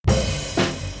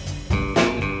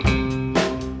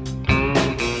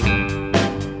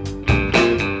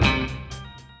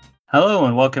Hello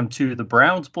and welcome to the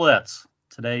Browns Blitz.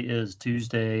 Today is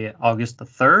Tuesday, August the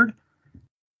 3rd.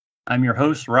 I'm your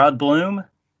host, Rod Bloom.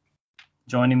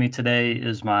 Joining me today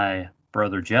is my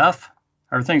brother, Jeff.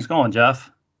 How are things going,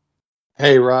 Jeff?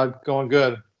 Hey, Rod. Going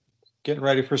good. Getting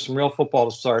ready for some real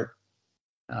football to start.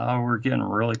 We're getting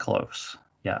really close,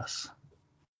 yes.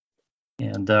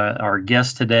 And our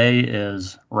guest today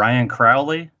is Ryan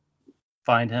Crowley.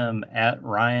 Find him at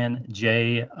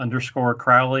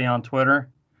RyanJ_Crowley on Twitter.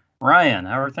 Ryan,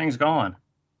 how are things going?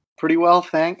 Pretty well,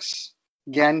 thanks.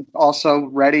 Again, also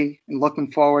ready and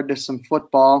looking forward to some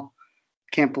football.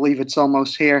 Can't believe it's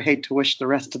almost here. Hate to wish the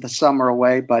rest of the summer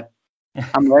away, but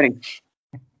I'm ready.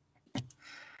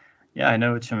 Yeah, I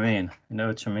know what you mean.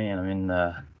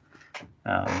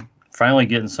 Finally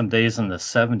getting some days in the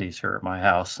 70s here at my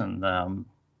house, and I'm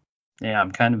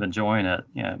kind of enjoying it.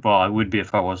 Yeah, well, I would be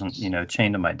if I wasn't,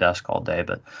 chained to my desk all day.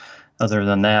 But other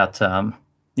than that,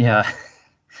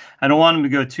 I don't want them to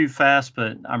go too fast,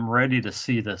 but I'm ready to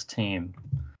see this team,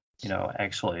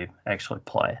 actually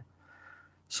play.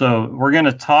 So we're going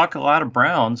to talk a lot of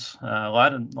Browns, a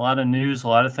lot of news, a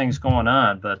lot of things going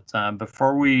on. But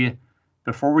before we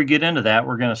get into that,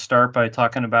 we're going to start by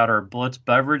talking about our Blitz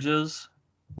beverages,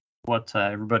 what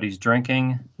everybody's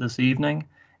drinking this evening.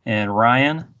 And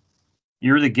Ryan,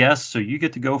 you're the guest, so you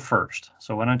get to go first.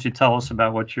 So why don't you tell us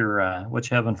about what you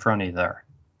have in front of you there?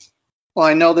 Well,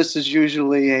 I know this is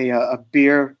usually a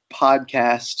beer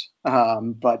podcast,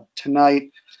 but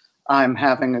tonight I'm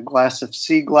having a glass of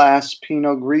Sea Glass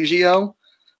Pinot Grigio.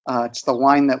 It's the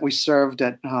wine that we served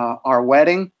at our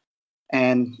wedding,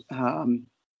 and I'm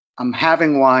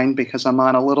having wine because I'm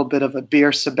on a little bit of a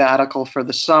beer sabbatical for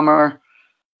the summer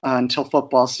until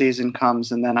football season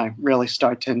comes, and then I really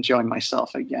start to enjoy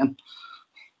myself again.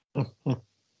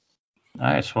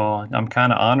 Nice. Well, I'm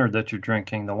kind of honored that you're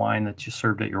drinking the wine that you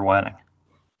served at your wedding.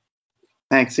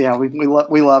 Thanks. Yeah, we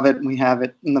love it. We have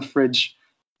it in the fridge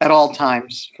at all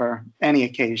times for any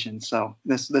occasion. So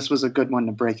this was a good one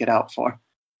to break it out for.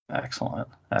 Excellent.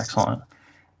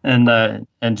 And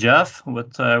Jeff,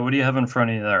 what do you have in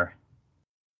front of you there?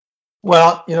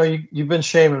 Well, you've been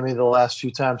shaming me the last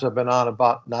few times I've been on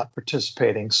about not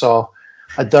participating. So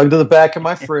I dug to the back of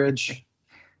my fridge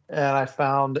and I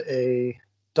found a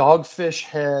Dogfish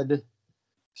Head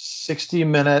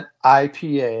 60-minute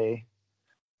IPA.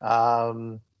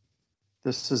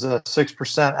 This is a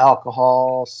 6%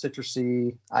 alcohol,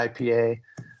 citrusy IPA.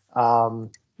 I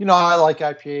like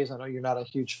IPAs. I know you're not a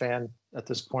huge fan at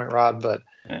this point, Rod, but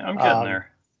yeah, I'm getting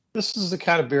there. This is the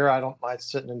kind of beer I don't mind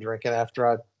sitting and drinking after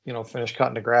I, finish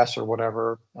cutting the grass or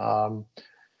whatever. I'm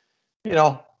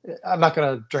not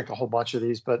going to drink a whole bunch of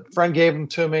these, but a friend gave them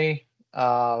to me.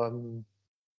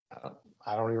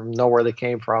 I don't even know where they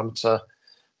came from. It's a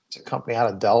company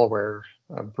out of Delaware,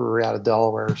 a brewery out of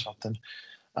Delaware or something.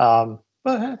 But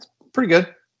it's pretty good.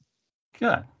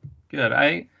 Good.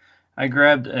 I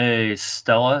grabbed a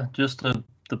Stella, just the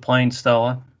plain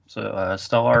Stella. So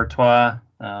Stella Artois,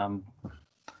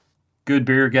 good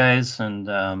beer, guys, and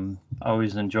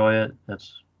always enjoy it.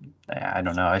 I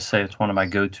don't know. I say it's one of my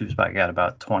go-tos, but I got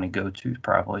about 20 go-tos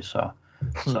probably. So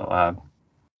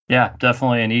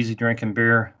definitely an easy drinking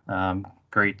beer.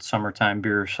 Great summertime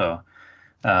beer. So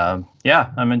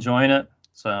I'm enjoying it.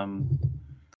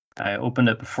 I opened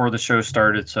it before the show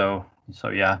started, so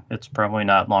it's probably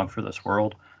not long for this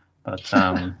world. But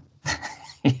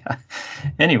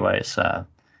anyways,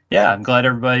 I'm glad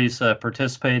everybody's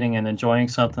participating and enjoying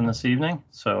something this evening.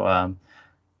 So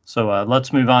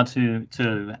let's move on to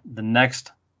the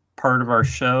next part of our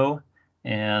show,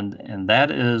 and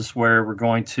that is where we're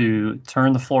going to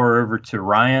turn the floor over to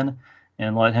Ryan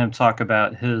and let him talk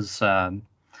about his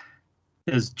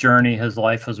journey, his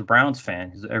life as a Browns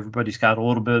fan. Everybody's got a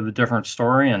little bit of a different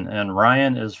story, and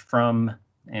Ryan is from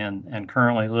and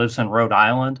currently lives in Rhode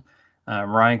Island.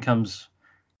 Ryan comes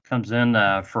in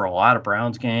for a lot of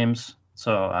Browns games,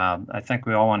 so I think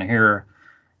we all want to hear,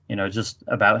 just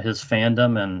about his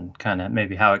fandom and kind of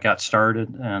maybe how it got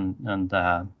started and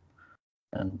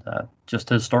just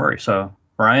his story. So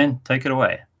Ryan, take it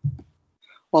away.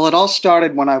 Well, it all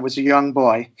started when I was a young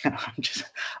boy.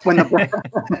 When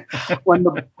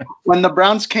the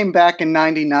Browns came back in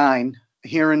 '99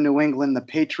 here in New England, the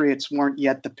Patriots weren't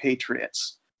yet the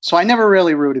Patriots. So I never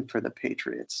really rooted for the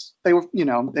Patriots. They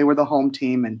were the home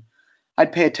team, and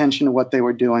I'd pay attention to what they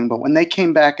were doing. But when they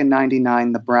came back in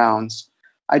 '99, the Browns,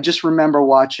 I just remember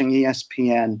watching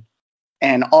ESPN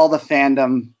and all the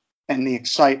fandom and the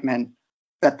excitement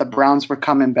that the Browns were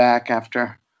coming back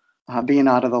after being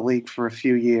out of the league for a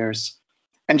few years.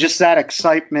 And just that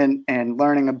excitement and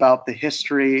learning about the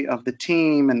history of the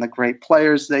team and the great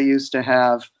players they used to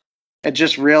have, it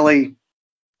just really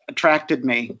attracted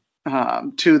me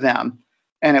to them.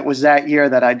 And it was that year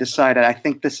that I decided, I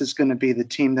think this is going to be the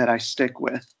team that I stick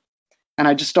with. And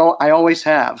I always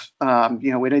have.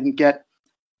 We didn't get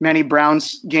many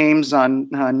Browns games on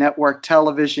network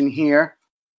television here.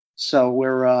 So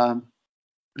we're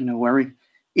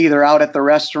either out at the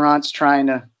restaurants trying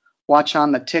to watch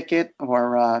on the ticket,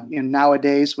 or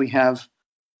nowadays we have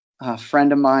a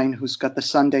friend of mine who's got the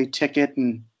Sunday ticket,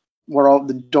 and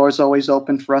the door's always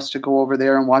open for us to go over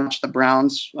there and watch the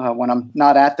Browns. When I'm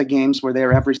not at the games, we're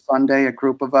there every Sunday, a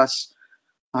group of us.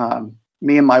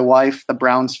 Me and my wife, the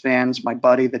Browns fans, my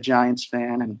buddy, the Giants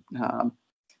fan, and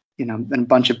and a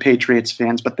bunch of Patriots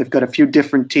fans. But they've got a few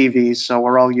different TVs, so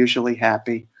we're all usually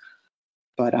happy.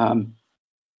 But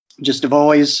just have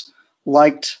always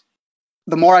liked.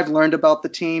 The more I've learned about the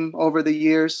team over the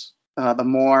years, the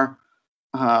more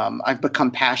I've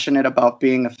become passionate about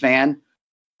being a fan.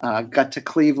 Got to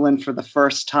Cleveland for the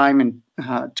first time in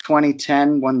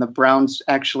 2010 when the Browns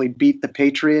actually beat the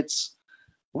Patriots,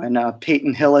 when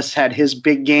Peyton Hillis had his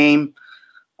big game.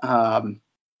 It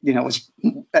was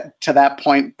to that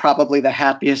point probably the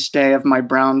happiest day of my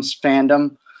Browns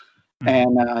fandom,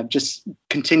 and just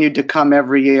continued to come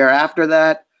every year after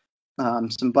that.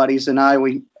 Some buddies and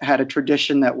we had a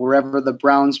tradition that wherever the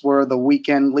Browns were the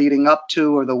weekend leading up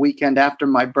to or the weekend after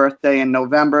my birthday in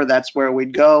November, that's where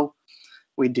we'd go.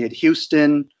 We did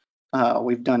Houston.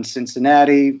 We've done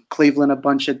Cincinnati, Cleveland a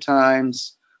bunch of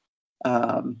times.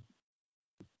 And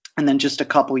then just a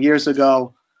couple years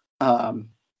ago,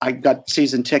 I got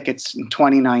season tickets in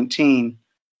 2019,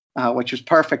 which was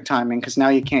perfect timing because now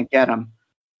you can't get them.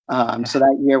 So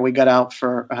that year we got out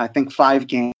for, I think, 5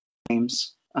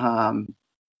 games, 2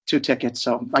 tickets.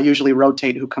 So I usually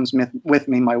rotate who comes with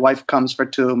me. My wife comes for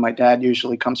 2. My dad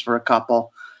usually comes for a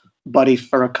couple, buddy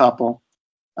for a couple.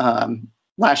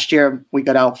 Last year we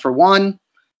got out for one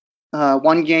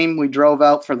game. We drove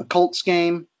out for the Colts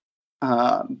game.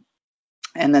 And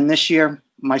then this year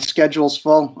my schedule's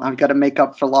full. I've got to make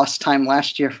up for lost time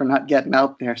last year for not getting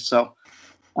out there. So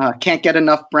can't get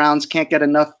enough Browns, can't get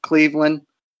enough Cleveland.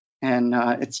 And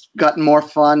it's gotten more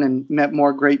fun and met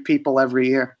more great people every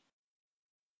year.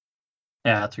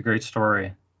 Yeah, it's a great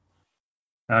story.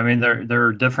 I mean, there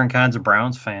are different kinds of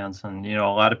Browns fans, and a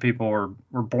lot of people were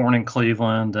born in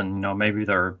Cleveland, and maybe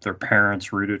their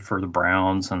parents rooted for the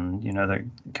Browns, and they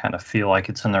kind of feel like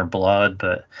it's in their blood.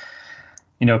 But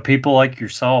people like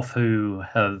yourself who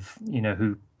have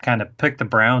who kind of pick the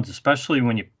Browns, especially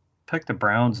when you pick the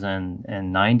Browns in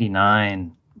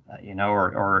 '99,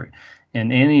 or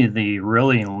in any of the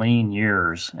really lean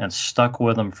years and stuck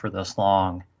with them for this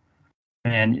long.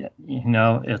 And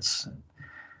it's.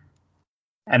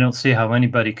 I don't see how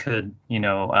anybody could,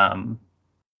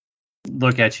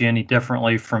 look at you any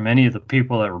differently from any of the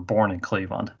people that were born in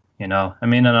Cleveland. I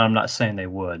mean, and I'm not saying they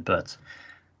would, but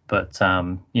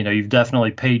you've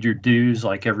definitely paid your dues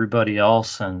like everybody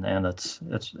else, and it's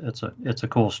a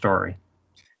cool story.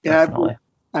 Yeah,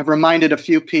 I've reminded a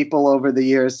few people over the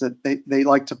years that they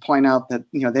like to point out that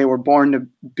they were born to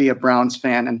be a Browns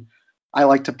fan, and I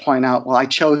like to point out, well, I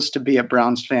chose to be a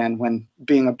Browns fan when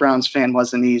being a Browns fan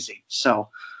wasn't easy. So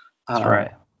that's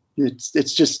right.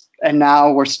 It's just, and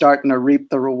now we're starting to reap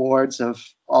the rewards of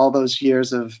all those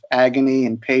years of agony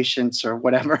and patience, or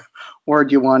whatever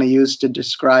word you want to use to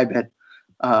describe it.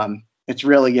 It's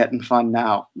really getting fun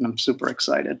now, and I'm super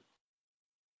excited.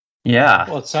 Yeah.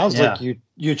 Well, it sounds like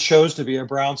you chose to be a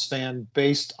Browns fan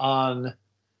based on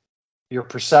your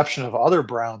perception of other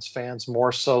Browns fans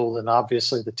more so than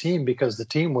obviously the team, because the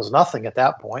team was nothing at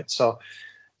that point. So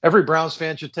every Browns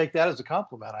fan should take that as a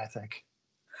compliment, I think.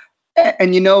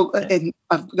 And and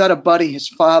I've got a buddy, his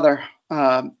father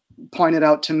pointed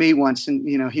out to me once, and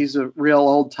he's a real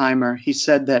old timer. He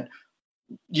said that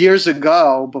years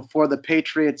ago, before the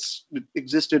Patriots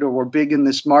existed or were big in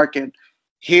this market,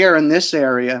 here in this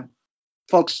area,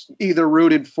 folks either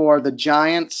rooted for the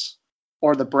Giants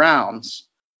or the Browns.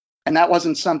 And that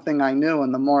wasn't something I knew.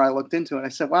 And the more I looked into it, I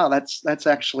said, wow, that's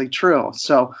actually true.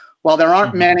 So while there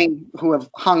aren't many who have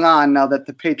hung on now that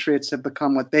the Patriots have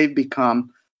become what they've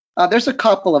become, there's a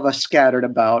couple of us scattered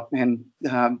about. And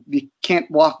you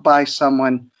can't walk by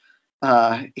someone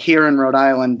here in Rhode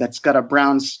Island that's got a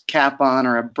Browns cap on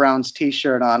or a Browns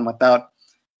T-shirt on without,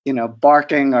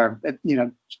 barking or,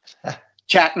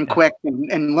 chatting quick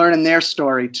and learning their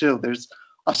story, too. There's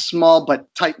a small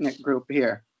but tight-knit group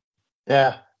here.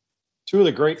 Yeah. 2 of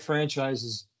the great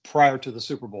franchises prior to the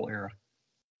Super Bowl era,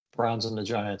 Browns and the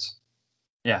Giants.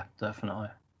 Yeah, definitely.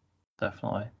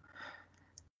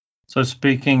 So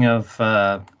speaking of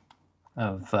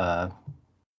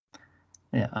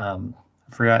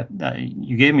forgot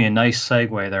you gave me a nice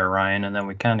segue there, Ryan, and then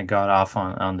we kind of got off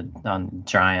on the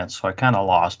Giants, so I kind of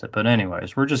lost it. But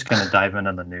anyways, we're just going to dive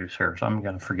into the news here, so I'm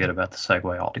going to forget about the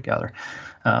segue altogether.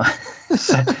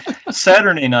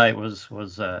 Saturday night was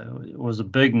a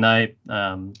big night.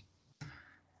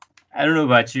 I don't know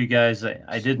about you guys.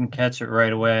 I didn't catch it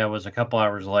right away. I was a couple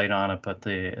hours late on it, but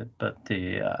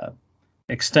the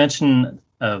extension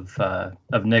of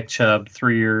Nick Chubb,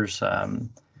 3 years,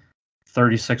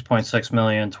 $36.6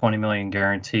 million, $20 million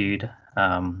guaranteed.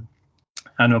 I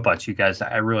don't know about you guys.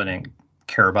 I really didn't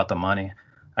care about the money.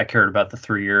 I cared about the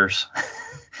 3 years.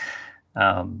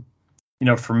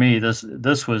 For me, this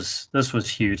was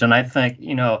huge, and I think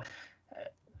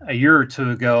a year or two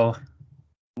ago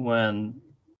when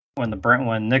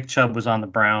Nick Chubb was on the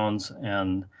Browns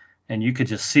and you could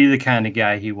just see the kind of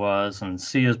guy he was and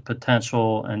see his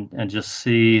potential and just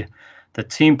see the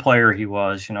team player he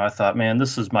was, I thought, man,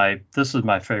 this is my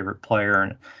favorite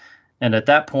player. And at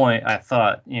that point I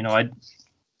thought,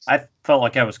 I felt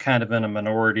like I was kind of in a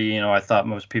minority. I thought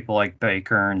most people like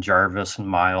Baker and Jarvis and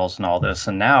Miles and all this.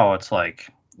 And now it's like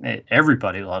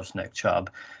everybody loves Nick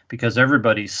Chubb because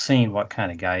everybody's seen what kind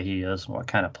of guy he is and what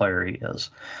kind of player he is.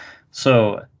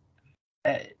 So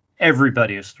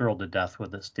everybody is thrilled to death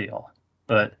with this deal.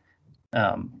 But,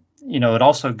 it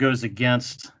also goes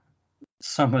against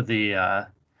some of the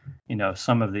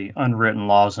unwritten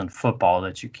laws in football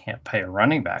that you can't pay a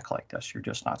running back like this. You're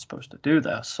just not supposed to do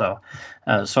this. So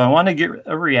I want to get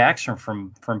a reaction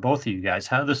from both of you guys,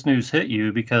 how this news hit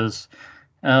you, because,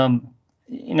 I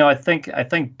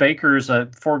think Baker's a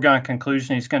foregone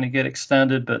conclusion. He's going to get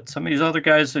extended, but some of these other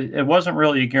guys, it wasn't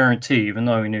really a guarantee, even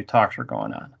though we knew talks were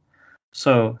going on.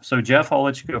 So Jeff, I'll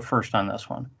let you go first on this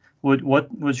one.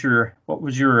 What was your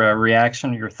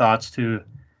reaction, your thoughts to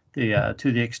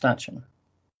the extension?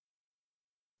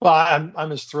 Well,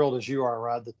 I'm as thrilled as you are,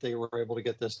 Rod, that they were able to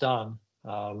get this done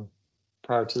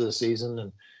prior to the season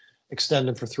and extend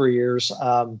him for 3 years.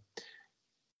 I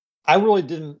really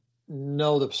didn't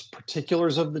know the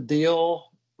particulars of the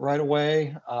deal right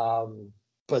away,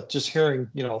 but just hearing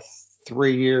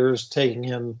 3 years, taking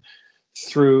him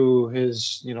through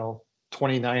his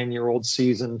 29-year-old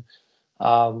season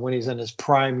when he's in his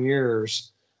prime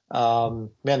years, man,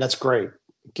 that's great.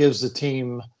 It gives the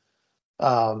team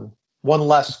one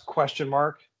less question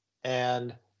mark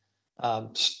and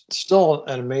still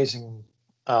an amazing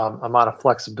amount of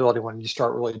flexibility when you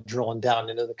start really drilling down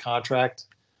into the contract.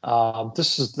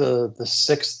 This is the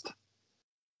sixth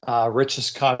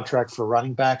richest contract for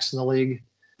running backs in the league,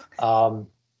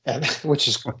 and which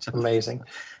is amazing.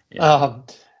 Yeah.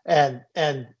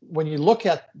 And when you look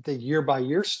at the year by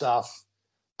year stuff,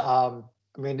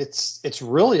 it's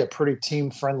really a pretty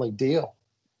team friendly deal.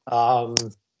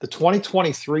 The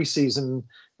 2023 season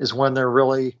is when they're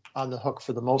really on the hook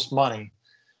for the most money.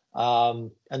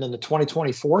 And then the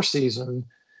 2024 season,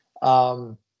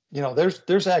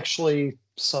 there's actually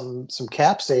some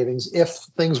cap savings if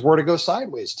things were to go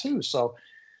sideways too. So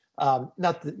not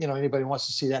that anybody wants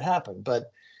to see that happen,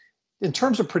 but in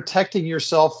terms of protecting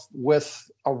yourself with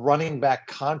a running back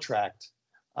contract,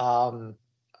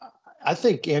 I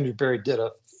think Andrew Berry did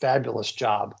a fabulous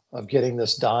job of getting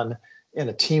this done in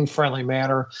a team-friendly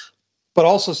manner, but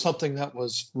also something that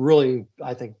was really,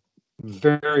 I think,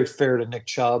 very fair to Nick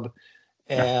Chubb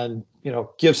and,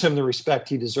 gives him the respect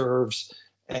he deserves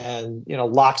and,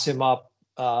 locks him up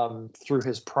through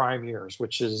his prime years,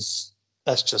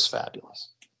 that's just fabulous.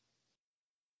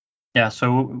 Yeah.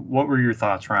 So what were your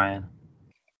thoughts, Ryan?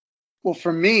 Well,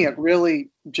 for me, it really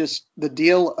just the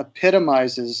deal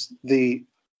epitomizes the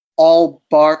all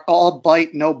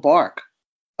bite, no bark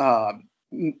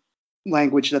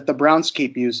language that the Browns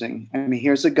keep using. I mean,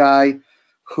 here's a guy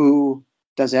who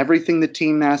does everything the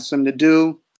team asks him to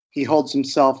do. He holds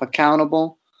himself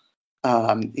accountable.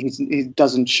 He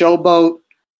doesn't showboat.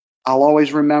 I'll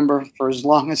always remember for as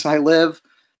long as I live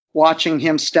watching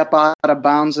him step out of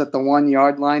bounds at the 1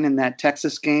 yard line in that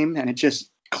Texas game. And it just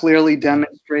clearly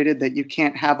demonstrated that you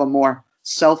can't have a more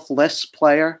selfless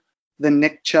player than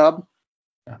Nick Chubb.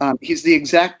 He's the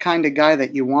exact kind of guy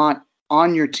that you want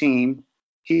on your team.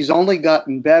 He's only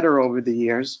gotten better over the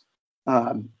years.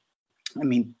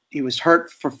 He was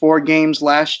hurt for 4 games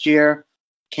last year,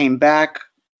 came back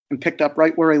and picked up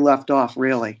right where he left off,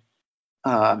 really.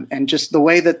 And just the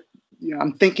way that,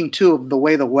 I'm thinking too of the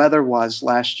way the weather was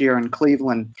last year in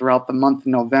Cleveland throughout the month of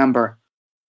November.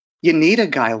 You need a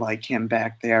guy like him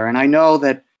back there. And I know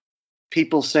that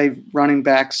people say running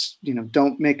backs,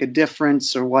 don't make a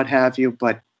difference or what have you,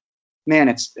 but man,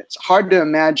 it's hard to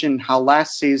imagine how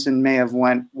last season may have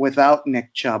went without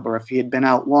Nick Chubb, or if he had been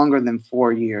out longer than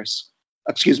 4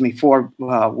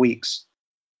 weeks.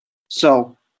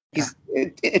 So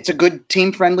it's a good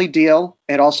team-friendly deal.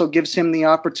 It also gives him the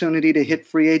opportunity to hit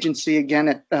free agency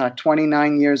again at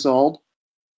 29 years old.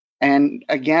 And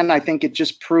again, I think it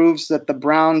just proves that the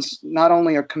Browns not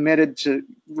only are committed to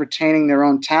retaining their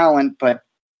own talent, but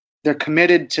they're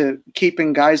committed to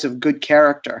keeping guys of good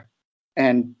character.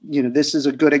 And, this is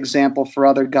a good example for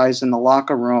other guys in the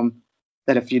locker room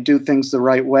that if you do things the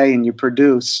right way and you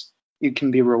produce, you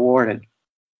can be rewarded.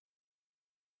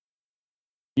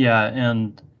 Yeah,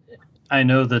 and I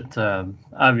know that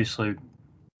obviously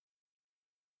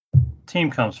team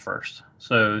comes first.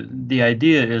 So the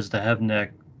idea is to have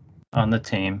Nick on the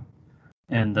team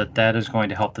and that is going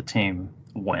to help the team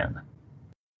win.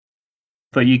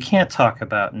 But you can't talk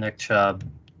about Nick Chubb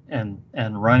and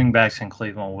running backs in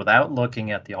Cleveland without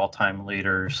looking at the all-time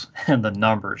leaders and the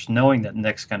numbers, knowing that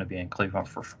Nick's going to be in Cleveland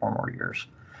for 4 more years.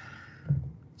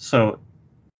 So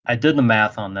I did the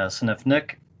math on this, and if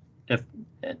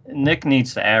Nick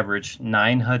needs to average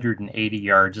 980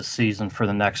 yards a season for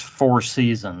the next 4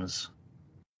 seasons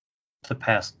to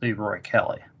pass Leroy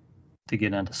Kelly to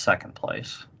get into second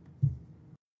place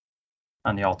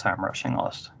on the all-time rushing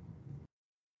list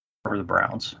for the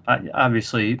Browns.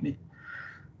 Obviously,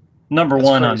 number That's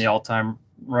one crazy. on the all-time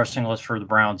rushing list for the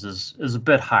Browns is a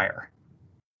bit higher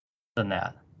than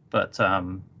that, but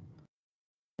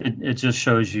it just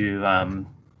shows you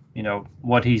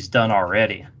what he's done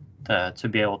already to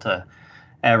be able to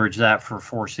average that for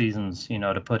 4 seasons,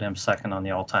 to put him second on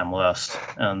the all-time list.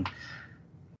 And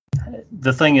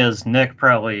the thing is, Nick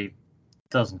probably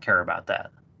doesn't care about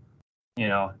that.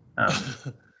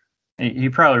 He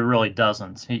probably really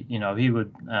doesn't.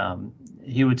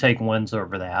 He would take wins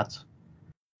over that.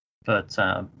 But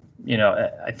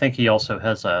I think he also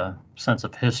has a sense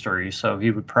of history, so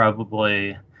he would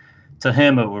probably, to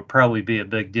him, it would probably be a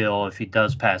big deal if he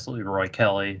does pass Leroy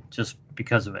Kelly just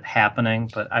because of it happening.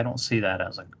 But I don't see that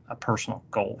as a personal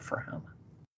goal for him.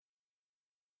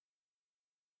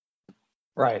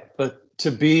 Right, but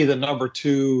to be the number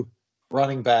 2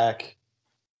 running back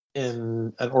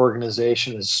in an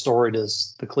organization as storied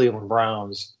as the Cleveland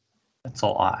Browns, That's a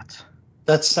lot.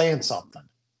 that's saying something.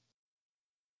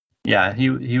 Yeah, he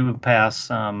would pass.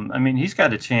 He's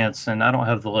got a chance, and I don't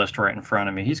have the list right in front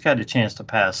of me. He's got a chance to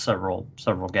pass several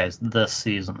guys this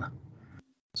season.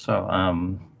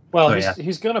 So,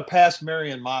 he's going to pass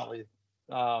Marion Motley.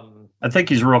 I think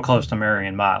he's real close to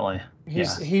Marion Motley.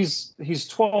 He's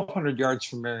 1,200 yards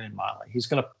from Marion Motley. He's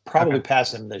going to probably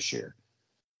pass him this year.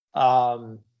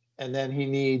 And then he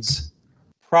needs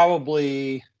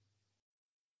probably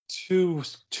two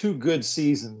good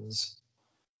seasons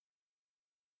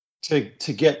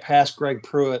to get past Greg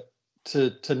Pruitt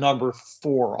to number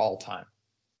 4 all time.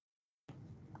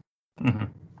 Mm-hmm.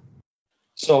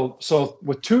 So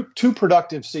with two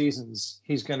productive seasons,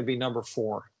 he's going to be number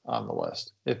 4 on the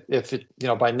list if it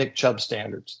by Nick Chubb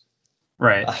standards.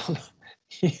 Right.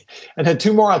 And then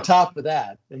 2 more on top of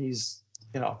that, and he's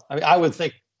I would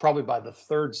think probably by the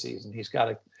 3rd season he's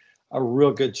got a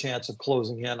real good chance of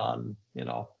closing in on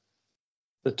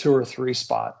the 2 or 3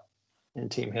 spot in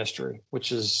team history,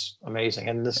 which is amazing.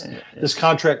 And this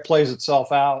contract plays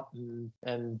itself out,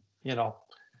 and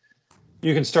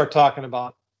you can start talking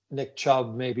about Nick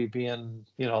Chubb maybe being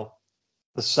the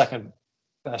 2nd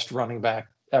best running back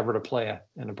ever to play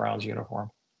in a Browns uniform.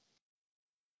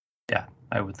 Yeah,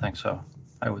 I would think so.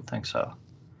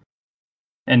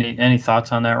 Any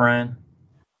thoughts on that, Ryan?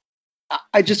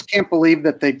 I just can't believe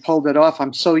that they pulled it off.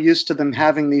 I'm so used to them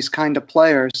having these kind of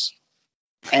players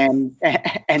and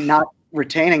not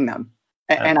retaining them.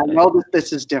 And I know that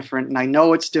this is different, and I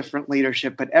know it's different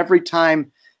leadership, but every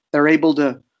time they're able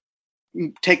to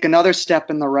take another step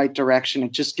in the right direction,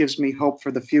 it just gives me hope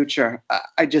for the future.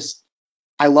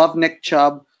 I love Nick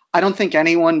Chubb. I don't think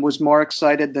anyone was more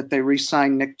excited that they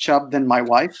re-signed Nick Chubb than my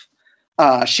wife.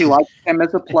 She liked him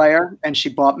as a player, and she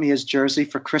bought me his jersey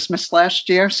for Christmas last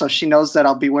year, so she knows that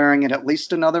I'll be wearing it at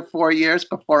least another 4 years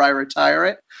before I retire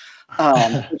it.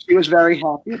 She was very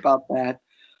happy about that.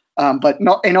 But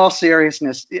no, in all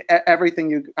seriousness, everything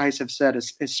you guys have said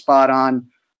is spot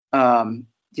on.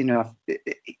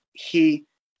 He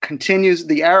continues,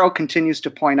 the arrow continues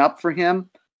to point up for him.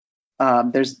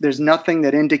 There's nothing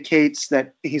that indicates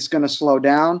that he's going to slow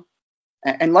down.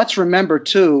 And let's remember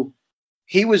too,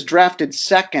 he was drafted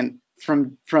 2nd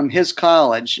from his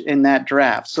college in that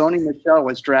draft. Sony Michel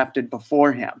was drafted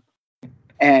before him.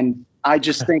 And I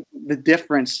just think the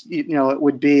difference, it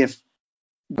would be if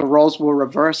the roles were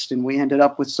reversed and we ended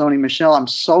up with Sony Michel. I'm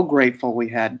so grateful we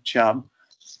had Chubb.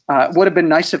 It would have been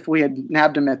nice if we had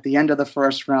nabbed him at the end of the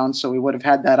 1st round, so we would have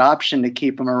had that option to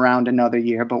keep him around another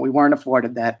year, but we weren't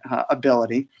afforded that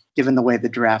ability given the way the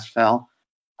draft fell.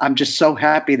 I'm just so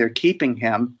happy they're keeping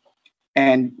him.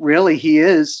 And really, he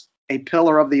is a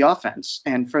pillar of the offense.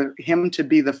 And for him to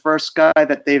be the first guy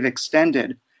that they've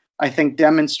extended, I think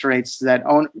demonstrates that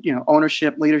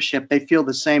ownership, leadership, they feel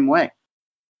the same way.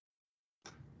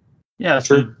 Yeah.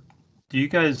 So do you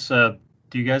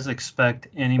guys expect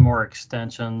any more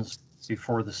extensions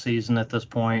before the season at this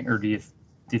point, or do you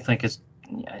think it's?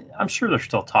 I'm sure they're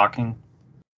still talking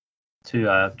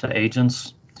to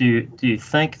agents. Do you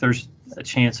think there's a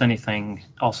chance anything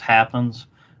else happens,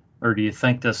 or do you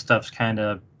think this stuff's kind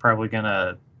of probably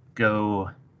gonna go,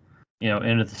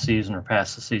 into the season or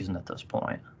past the season at this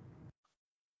point?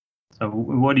 So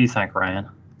what do you think, Ryan?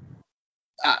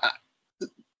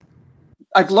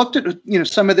 I've looked at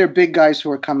some of their big guys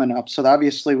who are coming up. So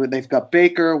obviously they've got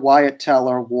Baker, Wyatt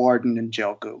Teller, Warden, and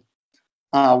Njoku.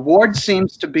 Ward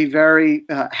seems to be very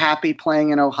happy playing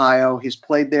in Ohio. He's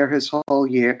played there his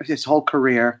whole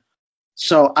career.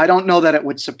 So I don't know that it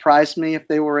would surprise me if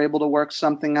they were able to work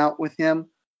something out with him.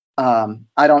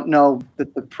 I don't know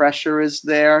that the pressure is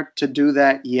there to do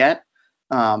that yet.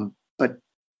 But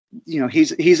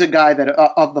he's a guy that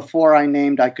of the four I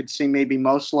named, I could see maybe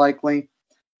most likely.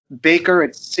 Baker,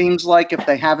 it seems like if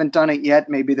they haven't done it yet,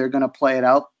 maybe they're going to play it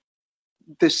out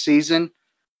this season.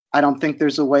 I don't think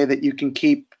there's a way that you can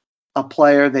keep a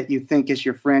player that you think is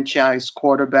your franchise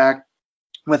quarterback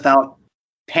without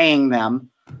paying them.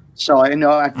 So I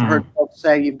know I've heard folks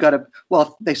say you've got to,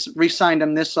 well, if they re-signed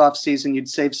him this offseason, you'd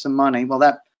save some money. Well,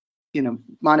 that,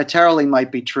 monetarily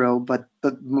might be true, but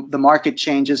the market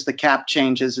changes, the cap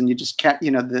changes, and you just can't,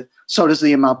 so does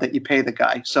the amount that you pay the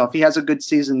guy. So if he has a good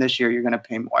season this year, you're going to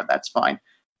pay more. That's fine.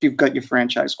 If you've got your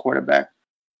franchise quarterback.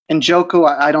 And Njoku,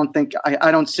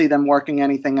 I don't see them working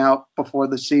anything out before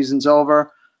the season's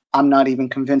over. I'm not even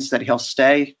convinced that he'll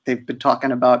stay. They've been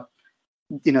talking about,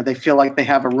 they feel like they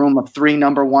have a room of 3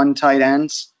 number 1 tight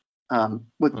ends.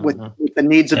 With the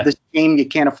needs of this team, you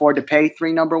can't afford to pay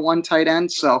 3 number 1 tight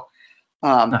ends. So,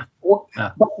 but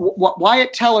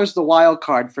Wyatt Teller's the wild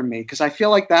card for me, because I feel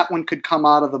like that one could come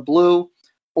out of the blue,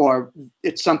 or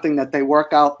it's something that they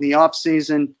work out in the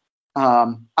offseason.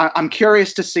 I'm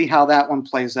curious to see how that one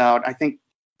plays out. I think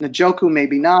Njoku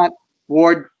maybe not.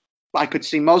 Ward, I could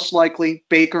see most likely.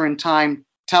 Baker in time.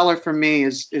 Teller for me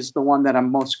is the one that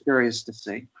I'm most curious to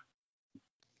see.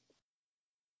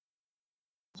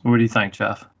 So what do you think,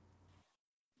 Jeff?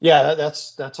 Yeah,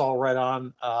 that's all right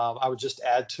on. I would just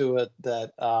add to it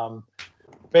that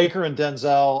Baker and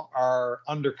Denzel are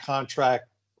under contract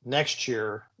next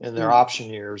year in their option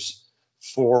years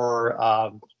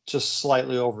for just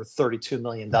slightly over $32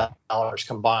 million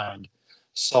combined.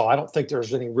 So I don't think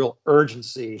there's any real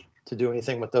urgency to do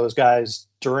anything with those guys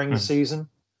during the season.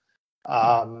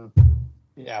 Wyatt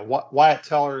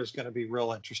Teller is going to be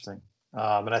real interesting.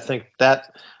 And I think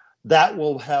that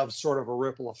will have sort of a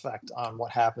ripple effect on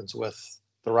what happens with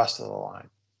the rest of the line.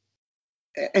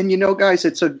 And guys,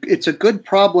 it's a good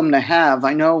problem to have.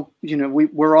 I know,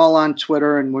 we're all on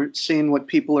Twitter and we're seeing what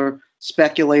people are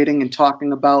speculating and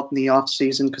talking about in the off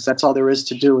season, because that's all there is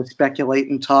to do is speculate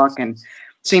and talk. And it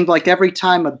seemed like every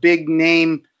time a big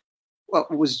name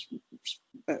was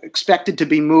expected to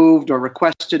be moved or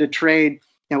requested a trade,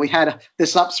 we had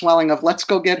this upswelling of let's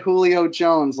go get Julio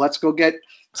Jones, let's go get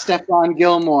Stephon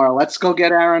Gilmore, let's go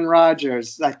get Aaron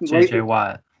Rodgers, J.J.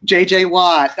 Watt,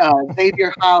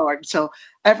 Xavier Howard. So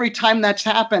every time that's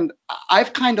happened,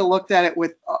 I've kind of looked at it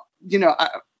with,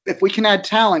 if we can add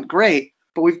talent, great.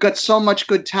 But we've got so much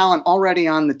good talent already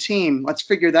on the team. Let's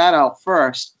figure that out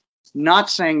first. Not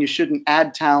saying you shouldn't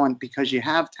add talent because you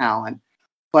have talent,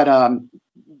 but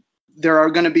there are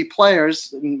going to be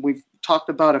players, and we've talked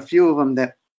about a few of them,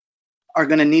 that are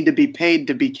going to need to be paid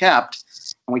to be kept.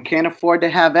 And we can't afford to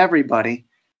have everybody.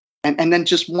 And then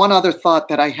just one other thought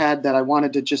that I had that I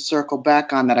wanted to just circle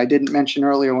back on that I didn't mention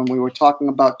earlier when we were talking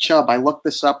about Chubb. I looked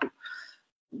this up.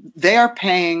 They are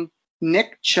paying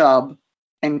Nick Chubb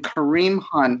and Kareem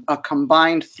Hunt a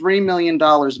combined $3 million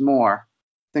more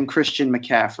than Christian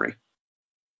McCaffrey.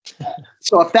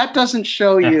 So if that doesn't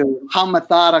show you how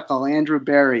methodical Andrew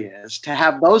Berry is to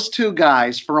have those two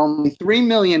guys for only $3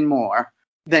 million more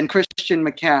than Christian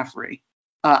McCaffrey,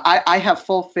 I have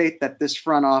full faith that this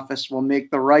front office will make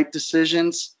the right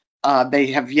decisions. They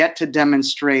have yet to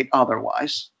demonstrate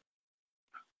otherwise.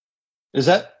 Is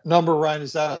that number, Ryan,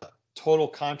 is that a total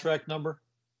contract number?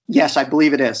 Yes, I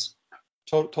believe it is.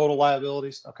 Total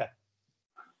liabilities? Okay.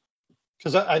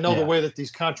 Because I know the way that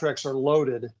these contracts are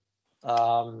loaded,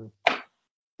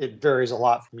 it varies a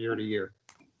lot from year to year.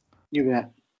 You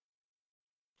bet.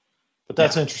 But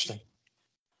that's interesting.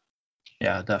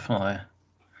 Yeah, definitely.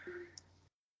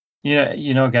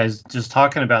 Guys, just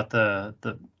talking about the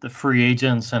free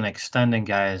agents and extending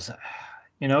guys,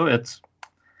 it's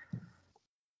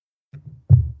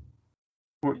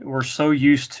we're so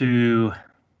used to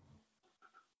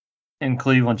in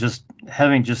Cleveland just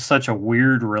having just such a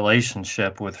weird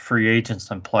relationship with free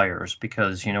agents and players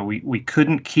because we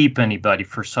couldn't keep anybody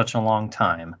for such a long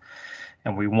time,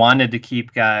 and we wanted to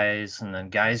keep guys, and then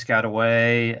guys got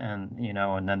away, and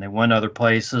then they went other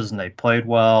places and they played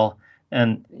well.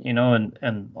 And a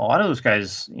lot of those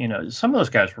guys, some of those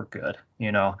guys were good.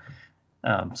 Some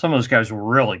of those guys were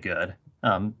really good.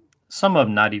 Some of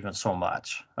them not even so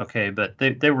much. Okay, but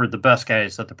they were the best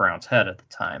guys that the Browns had at the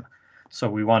time, so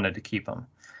we wanted to keep them.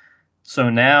 So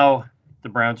now the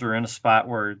Browns are in a spot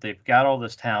where they've got all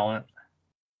this talent,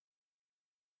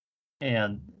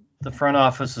 and the front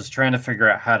office is trying to figure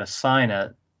out how to sign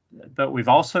it. But we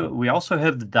also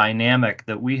have the dynamic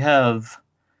that we have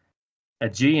a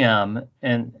GM,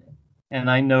 and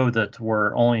I know that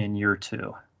we're only in year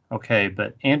 2, okay,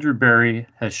 but Andrew Berry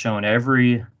has shown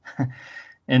every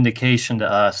indication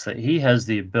to us that he has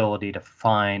the ability to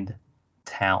find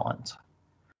talent.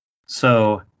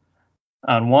 So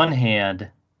on one hand,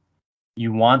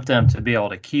 you want them to be able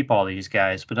to keep all these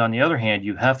guys, but on the other hand,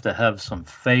 you have to have some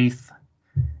faith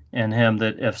in him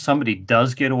that if somebody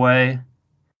does get away,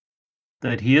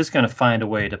 that he is going to find a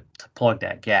way to plug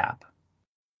that gap.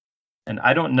 And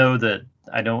I don't know that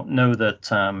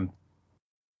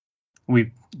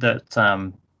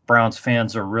Browns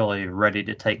fans are really ready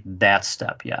to take that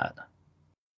step yet,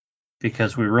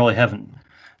 because we really haven't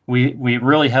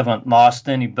lost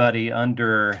anybody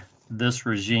under this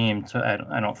regime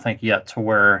I don't think yet to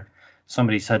where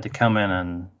somebody's had to come in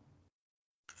and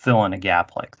fill in a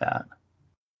gap like that.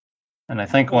 And I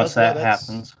think once that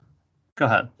happens, go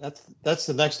ahead. That's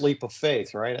the next leap of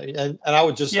faith, right? And I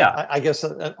would just, I guess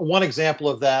one example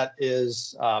of that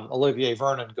is Olivier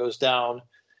Vernon goes down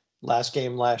last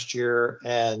game last year,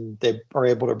 and they are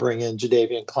able to bring in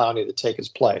Jadeveon Clowney to take his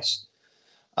place.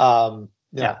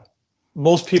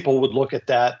 Most people would look at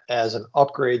that as an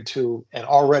upgrade to an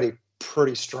already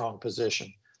pretty strong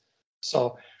position.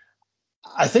 So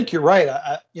I think you're right.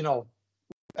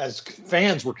 As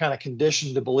fans, we're kind of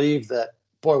conditioned to believe that,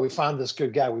 boy, we found this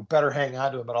good guy, we better hang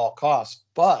on to him at all costs.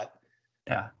 But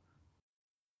a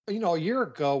year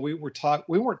ago we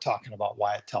weren't talking about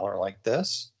Wyatt Teller like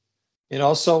this.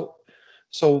 So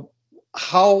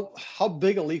how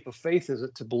big a leap of faith is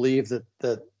it to believe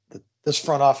that this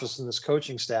front office and this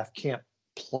coaching staff can't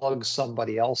plug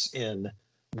somebody else in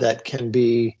that can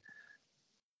be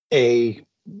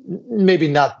maybe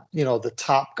not the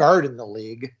top guard in the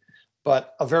league,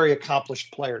 but a very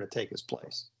accomplished player to take his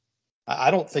place?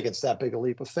 I don't think it's that big a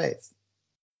leap of faith.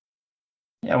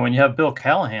 Yeah, when you have Bill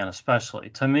Callahan, especially,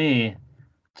 to me,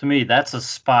 that's a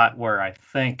spot where I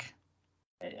think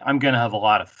I'm going to have a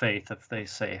lot of faith if they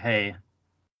say, hey,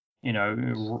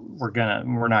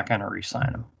 we're not going to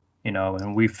re-sign him,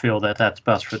 and we feel that that's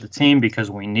best for the team because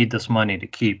we need this money to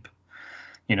keep,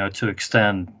 to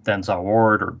extend Denzel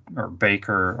Ward or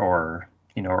Baker or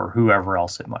whoever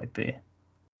else it might be.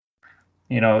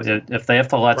 If they have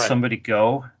to let somebody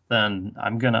go, then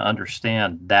I'm going to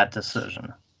understand that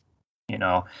decision.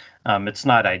 It's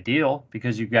not ideal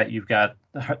because you've got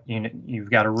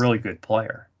a really good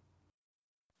player,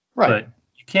 right? But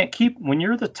you can't keep when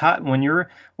you're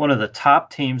one of the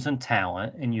top teams in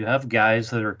talent and you have guys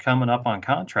that are coming up on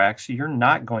contracts. You're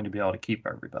not going to be able to keep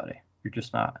everybody. You're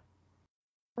just not.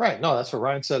 Right. No, that's what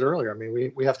Ryan said earlier. I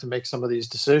mean, we have to make some of these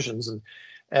decisions,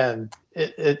 and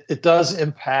it does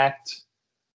impact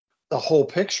the whole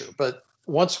picture. But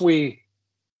once we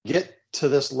get to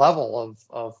this level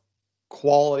of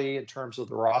quality in terms of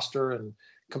the roster and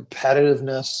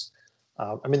competitiveness,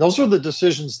 those are the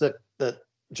decisions that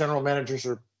general managers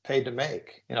are paid to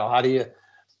make. How do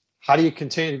you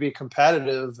continue to be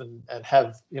competitive and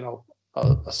have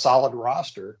a solid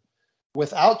roster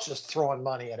without just throwing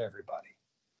money at everybody?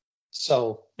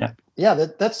 So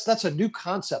that's a new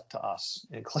concept to us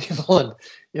in Cleveland.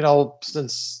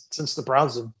 Since the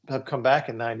Browns have come back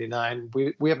in '99,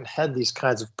 we haven't had these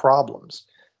kinds of problems.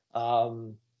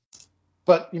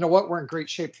 But you know what? We're in great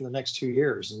shape for the next 2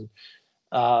 years, and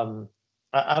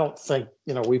I don't think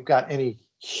we've got any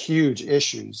huge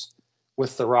issues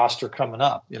with the roster coming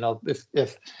up.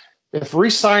 If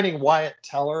re-signing Wyatt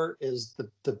Teller is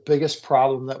the biggest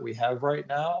problem that we have right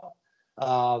now,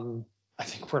 I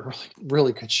think we're in really,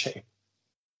 really good shape.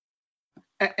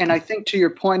 And I think to your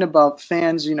point about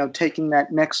fans, taking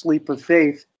that next leap of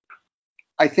faith,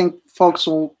 I think folks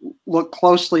will look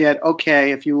closely at,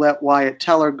 okay, if you let Wyatt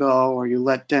Teller go or you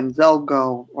let Denzel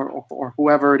go or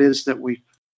whoever it is that we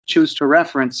choose to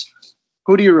reference,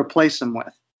 Who do you replace him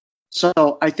with?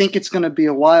 So I think it's going to be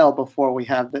a while before we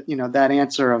have that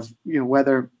answer of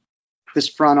whether this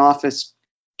front office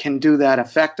can do that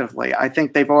effectively. I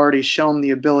think they've already shown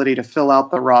the ability to fill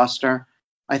out the roster.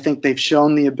 I think they've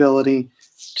shown the ability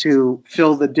to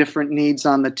fill the different needs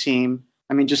on the team.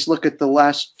 I mean, just look at the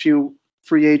last few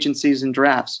free agencies and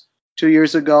drafts. 2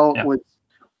 years ago it was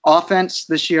offense.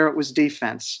 This year it was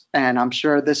defense. And I'm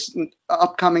sure this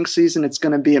upcoming season it's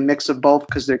going to be a mix of both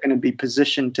because they're going to be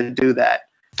positioned to do that.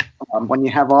 When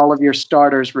you have all of your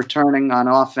starters returning on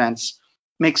offense,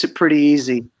 makes it pretty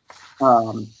easy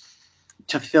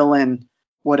to fill in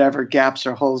whatever gaps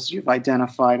or holes you've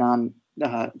identified on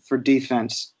for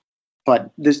defense.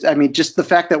 But just the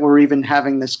fact that we're even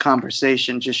having this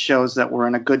conversation just shows that we're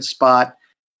in a good spot,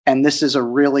 and this is a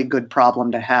really good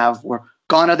problem to have. We're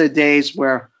gone are the days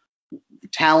where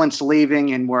talent's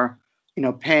leaving and we're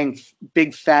paying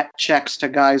big fat checks to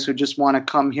guys who just want to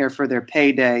come here for their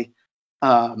payday.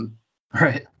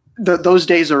 Right. Those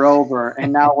days are over,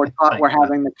 and now we're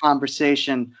having the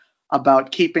conversation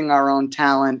about keeping our own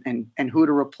talent and who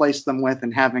to replace them with,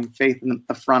 and having faith in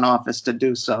the front office to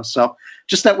do so. So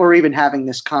just that we're even having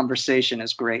this conversation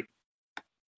is great.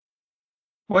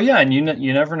 Well, yeah, and you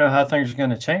never know how things are going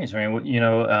to change. I mean, you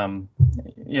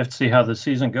have to see how the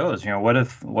season goes. What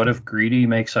if Greedy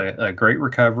makes a great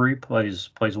recovery,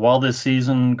 plays well this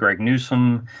season? Greg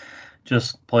Newsome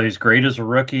just plays great as a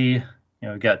rookie.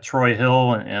 Got Troy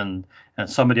Hill and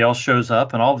somebody else shows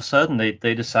up, and all of a sudden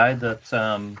they decide that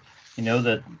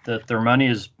that their money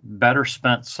is better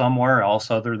spent somewhere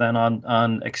else other than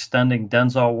on extending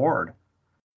Denzel Ward.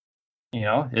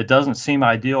 It doesn't seem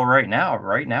ideal right now.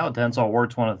 Right now, Denzel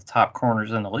Ward's one of the top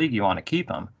corners in the league. You want to keep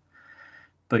him,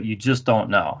 but you just don't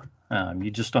know.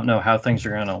 You just don't know how things are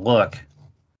going to look.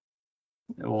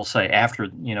 We'll say after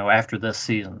this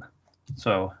season.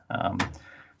 So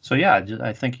yeah,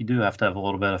 I think you do have to have a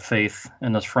little bit of faith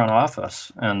in this front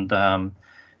office. And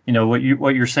what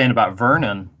you're saying about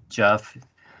Vernon, Jeff.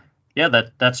 Yeah,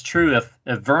 that's true. If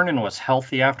Vernon was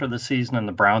healthy after the season and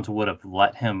the Browns would have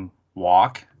let him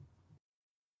walk,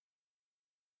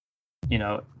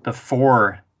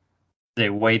 before they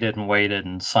waited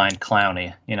and signed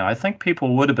Clowney, I think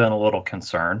people would have been a little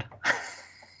concerned.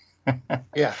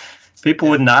 Yeah. People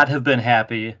would not have been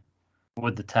happy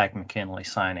with the Tech McKinley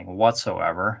signing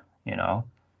whatsoever,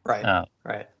 Right.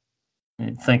 Right.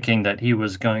 Thinking that he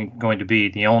was going to be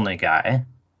the only guy,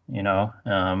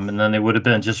 and then they would have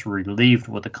been just relieved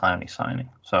with the Clowney signing.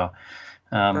 So,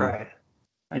 right.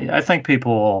 I think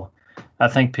people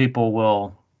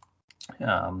will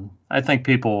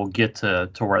get to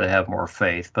where they have more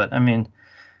faith. But I mean,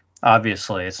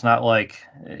 obviously, it's not like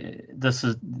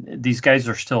these guys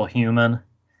are still human.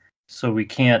 So we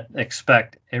can't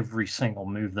expect every single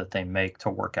move that they make to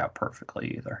work out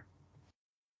perfectly either.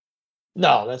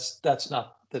 No, that's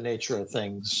not the nature of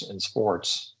things in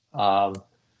sports. But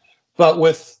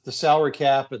with the salary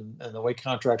cap and the way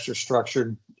contracts are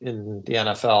structured in the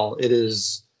NFL,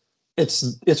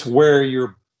 it's where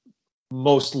you're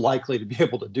most likely to be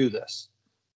able to do this.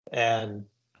 And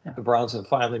the Browns have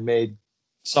finally made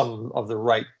some of the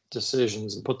right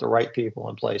decisions and put the right people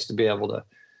in place to be able to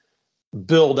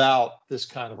build out this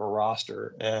kind of a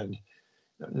roster. And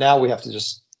now we have to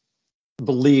just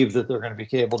believe that they're going to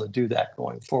be able to do that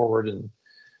going forward and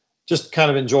just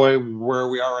kind of enjoy where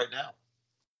we are right now.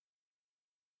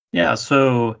 Yeah.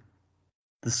 So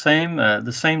the same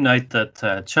night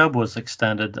that Chubb was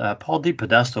extended, Paul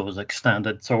DePodesta was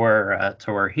extended to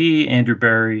where he, Andrew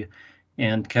Berry,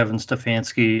 and Kevin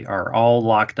Stefanski are all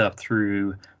locked up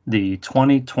through the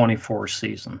 2024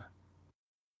 season.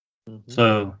 Mm-hmm.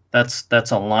 So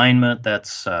that's alignment.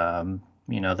 That's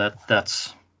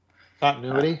that's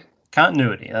continuity.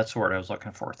 Continuity. That's the word I was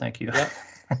looking for. Thank you.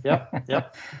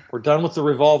 Yep. We're done with the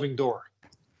revolving door.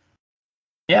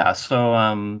 Yeah. So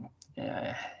I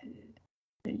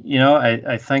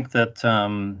think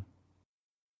the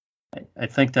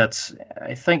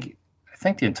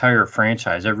entire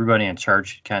franchise, everybody in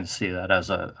charge should kind of see that as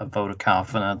a vote of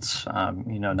confidence.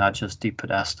 Not just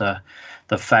DePodesta.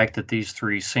 The fact that these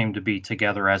three seem to be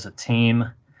together as a team,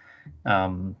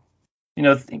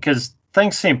 because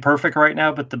things seem perfect right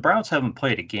now, but the Browns haven't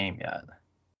played a game yet.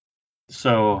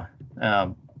 So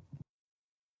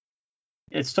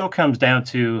it still comes down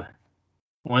to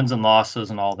wins and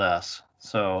losses and all this.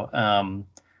 So,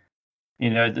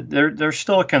 there's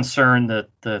still a concern that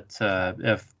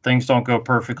if things don't go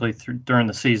perfectly during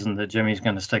the season, that Jimmy's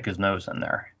going to stick his nose in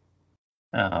there.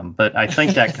 But I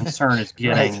think that concern is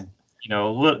getting,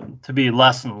 to be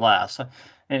less and less.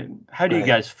 And how do you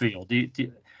guys feel?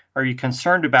 Are you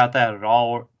concerned about that at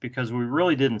all? Because we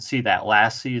really didn't see that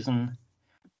last season.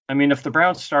 I mean, if the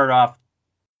Browns start off,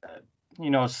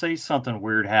 say something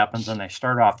weird happens and they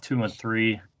start off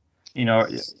 2-3,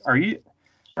 are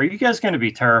you guys going to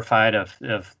be terrified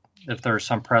if there's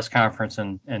some press conference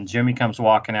and Jimmy comes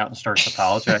walking out and starts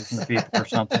apologizing to people or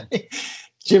something?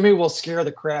 Jimmy will scare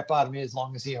the crap out of me as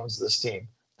long as he owns this team.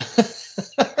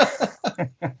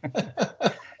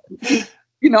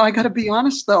 I got to be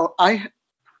honest though.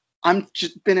 I'm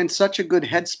just been in such a good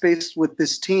headspace with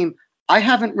this team. I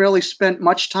haven't really spent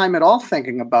much time at all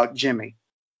thinking about Jimmy,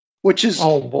 which is,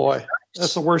 oh boy,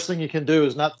 that's the worst thing you can do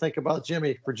is not think about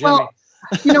Jimmy for Jimmy.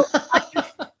 Well,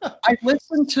 I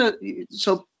listened to,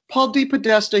 so Paul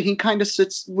DePodesta, he kind of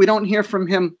sits, we don't hear from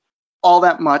him all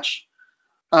that much.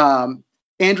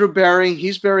 Andrew Berry,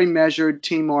 he's very measured,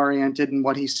 team-oriented in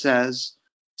what he says.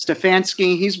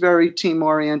 Stefanski, he's very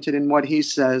team-oriented in what he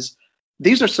says.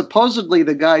 These are supposedly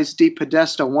the guys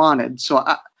DePodesta wanted. So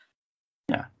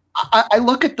I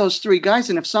look at those three guys,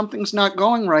 and if something's not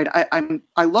going right,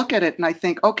 I look at it and I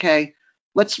think, okay,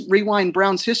 let's rewind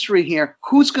Browns history here.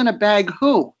 Who's going to bag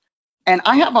who? And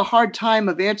I have a hard time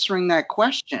of answering that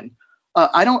question.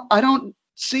 I don't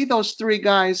see those three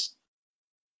guys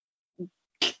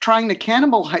trying to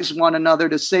cannibalize one another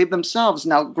to save themselves.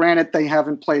 Now, granted, they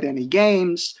haven't played any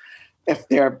games. If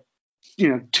they're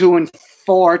 2-4,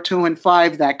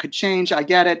 2-5, that could change. I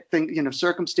get it.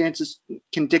 Circumstances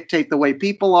can dictate the way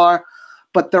people are,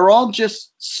 but they're all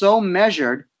just so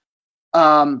measured.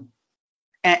 And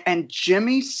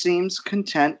Jimmy seems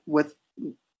content with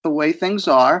the way things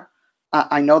are.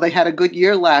 I know they had a good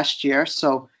year last year,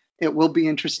 so it will be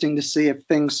interesting to see if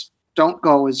things don't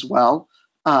go as well,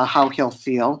 how he'll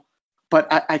feel. But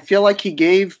I feel like he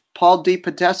gave Paul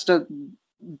DePodesta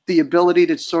the ability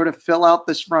to sort of fill out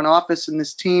this front office and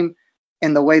this team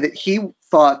in the way that he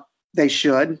thought they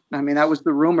should. I mean, that was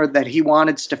the rumor that he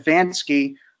wanted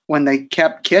Stefanski when they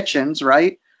kept Kitchens,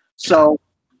 right? So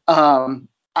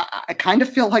I kind of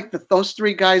feel like those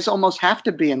three guys almost have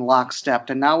to be in lockstep.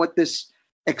 And now with this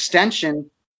extension,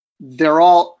 they're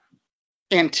all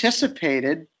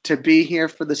anticipated to be here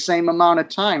for the same amount of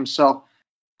time. So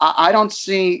I don't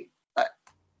see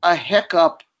a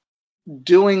hiccup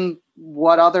doing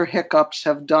what other hiccups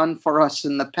have done for us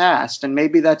in the past. And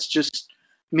maybe that's just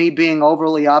me being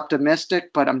overly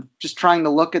optimistic, but I'm just trying to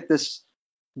look at this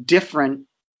different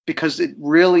because it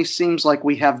really seems like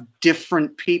we have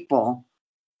different people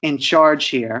in charge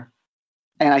here.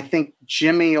 And I think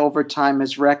Jimmy over time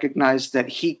has recognized that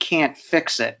he can't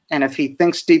fix it. And if he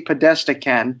thinks DePodesta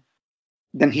can,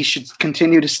 then he should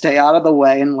continue to stay out of the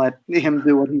way and let him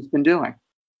do what he's been doing.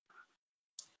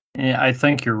 Yeah, I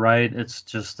think you're right. It's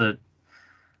just that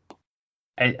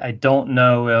I don't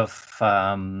know if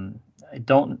I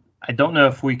don't know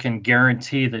if we can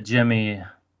guarantee that Jimmy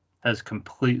has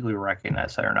completely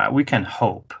recognized that or not. We can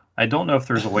hope. I don't know if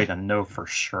there's a way to know for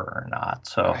sure or not.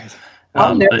 So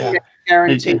I'll never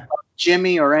guarantee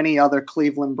Jimmy or any other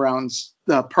Cleveland Browns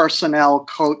personnel,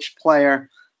 coach, player.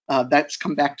 That's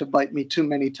come back to bite me too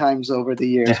many times over the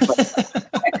years.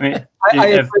 But I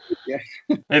agree with you.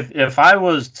 If I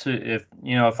was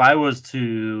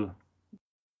to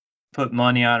put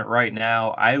money on it right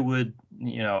now, I would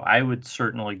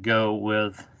certainly go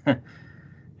with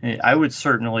I would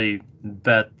certainly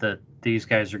bet that these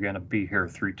guys are going to be here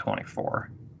through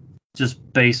 24,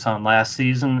 just based on last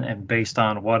season and based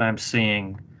on what I'm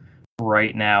seeing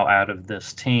right now out of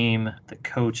this team, the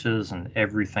coaches and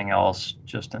everything else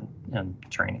just in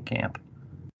training camp.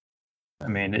 I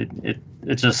mean,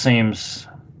 it just seems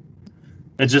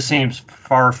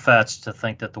far-fetched to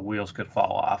think that the wheels could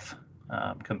fall off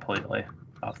completely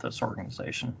off this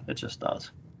organization. It just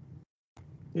does.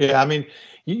 Yeah, I mean,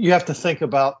 you have to think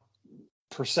about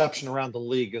perception around the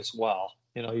league as well.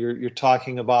 You're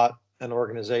talking about an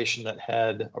organization that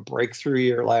had a breakthrough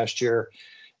year last year,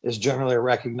 is generally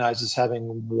recognized as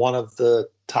having one of the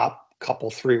top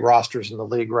three rosters in the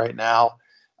league right now.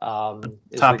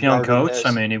 Top young coach.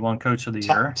 I mean, he won Coach of the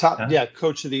Year.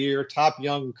 Coach of the Year, top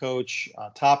young coach,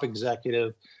 top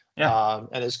executive,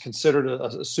 and is considered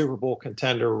a Super Bowl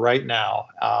contender right now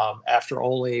after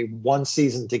only one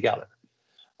season together.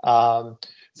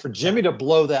 For Jimmy to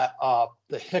blow that up,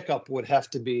 the hiccup would have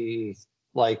to be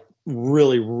like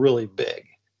really, really big.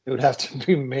 It would have to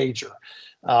be major,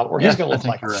 or he's going to look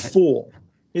like a fool.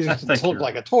 He's going to look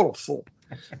like a total fool.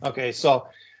 Okay, so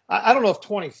I don't know if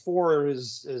 24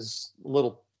 is a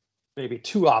little maybe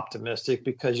too optimistic,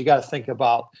 because you got to think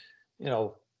about,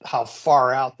 how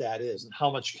far out that is and how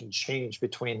much can change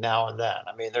between now and then.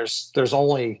 I mean, there's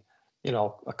only,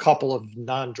 a couple of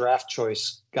non-draft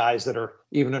choice guys that are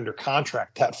even under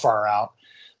contract that far out.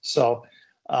 So,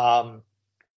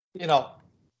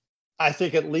 I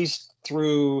think at least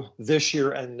through this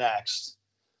year and next,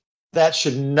 that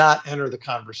should not enter the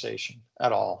conversation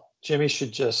at all. Jimmy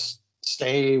should just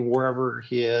stay wherever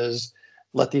he is,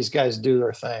 let these guys do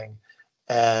their thing,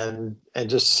 and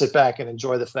just sit back and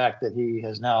enjoy the fact that he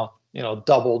has now,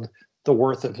 doubled the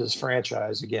worth of his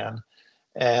franchise again,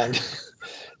 and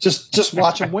just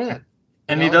watch him win.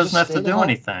 And he doesn't have to do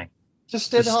anything. Just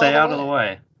stay out of the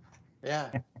way.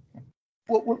 Yeah.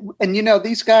 Well, and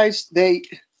these guys,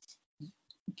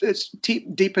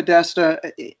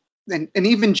 DePodesta, and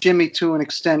even Jimmy to an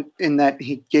extent, in that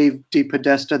he gave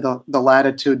DePodesta the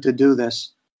latitude to do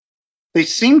this. They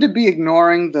seem to be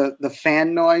ignoring the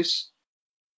fan noise.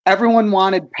 Everyone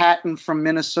wanted Patton from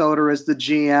Minnesota as the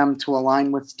GM to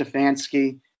align with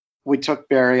Stefanski. We took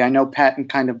Barry. I know Patton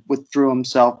kind of withdrew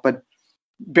himself, but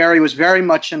Barry was very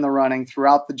much in the running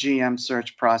throughout the GM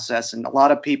search process. And a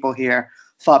lot of people here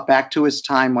thought back to his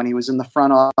time when he was in the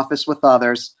front office with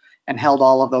others and held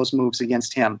all of those moves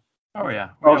against him. Oh, yeah.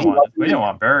 We didn't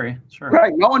want Barry. Sure.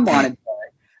 Right. No one wanted Barry.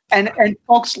 And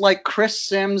folks like Chris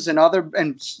Sims and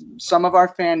some of our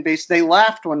fan base, they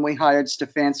laughed when we hired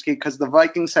Stefanski because the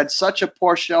Vikings had such a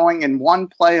poor showing in one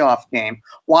playoff game.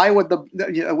 Why would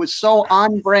it was so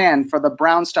on brand for the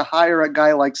Browns to hire a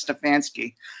guy like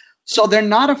Stefanski? So they're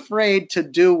not afraid to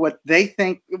do what they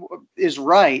think is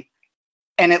right.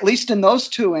 And at least in those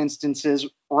two instances,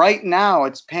 right now,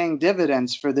 it's paying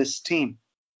dividends for this team.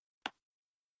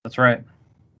 That's right.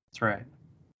 That's right.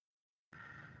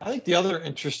 I think the other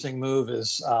interesting move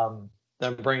is them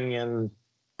bringing in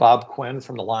Bob Quinn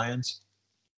from the Lions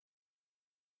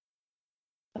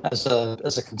as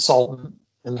a consultant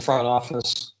in the front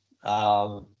office. I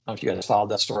don't know if you guys followed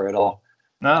that story at all.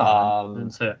 No,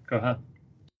 didn't see it. Go ahead.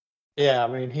 Yeah, I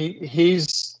mean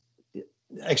he's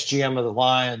ex-GM of the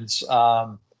Lions.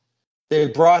 They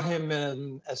brought him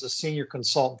in as a senior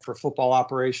consultant for football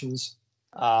operations,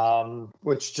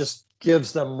 which just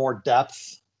gives them more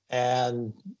depth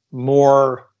and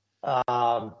more.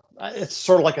 It's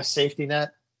sort of like a safety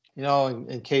net,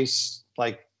 in case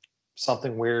like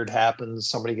something weird happens,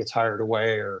 somebody gets hired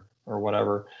away or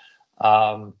whatever.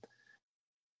 I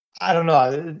don't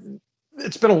know.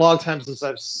 It's been a long time since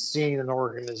I've seen an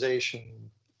organization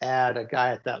add a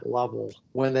guy at that level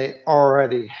when they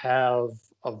already have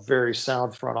a very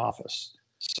sound front office.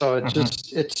 So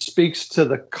it speaks to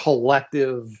the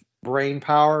collective brain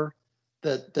power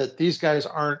that these guys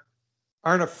aren't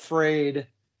afraid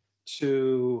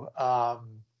to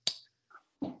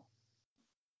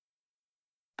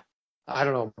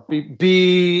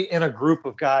be in a group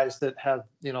of guys that have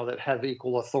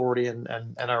equal authority and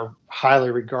are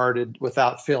highly regarded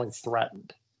without feeling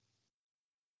threatened.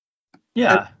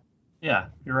 Yeah,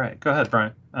 you're right. Go ahead,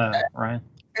 Ryan.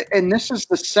 And this is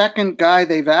the second guy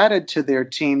they've added to their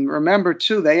team. Remember,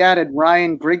 too, they added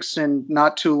Ryan Grigson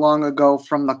not too long ago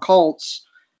from the Colts.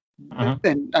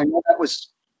 And I know that was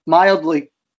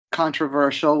mildly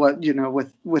controversial,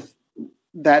 with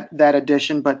that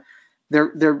addition. But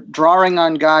they're drawing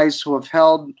on guys who have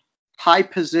held high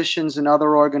positions in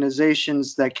other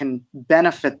organizations that can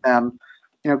benefit them.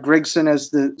 Grigson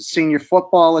as the senior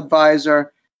football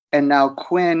advisor, and now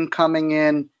Quinn coming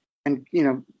in, and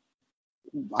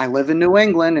I live in New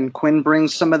England, and Quinn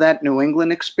brings some of that New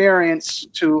England experience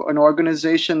to an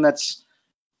organization that's,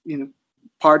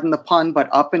 pardon the pun, but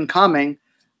up and coming.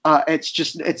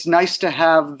 It's nice to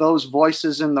have those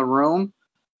voices in the room,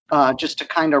 just to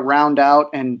kind of round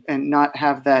out and not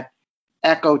have that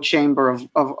echo chamber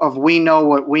of we know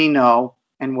what we know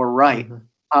and we're right.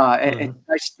 It's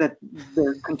nice that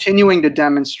they're continuing to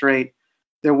demonstrate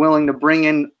they're willing to bring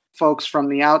in folks from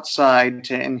the outside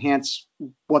to enhance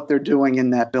what they're doing in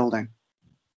that building.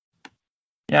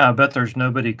 Yeah, I bet there's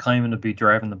nobody claiming to be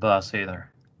driving the bus either.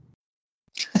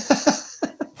 Is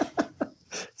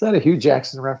that a Hugh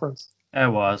Jackson reference?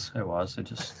 It was. I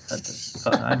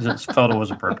just felt it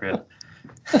was appropriate.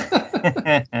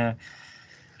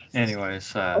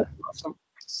 Anyways,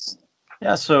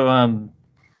 yeah. So,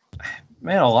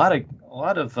 man, a lot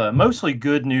of mostly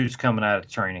good news coming out of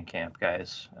training camp,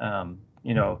 guys.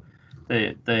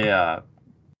 They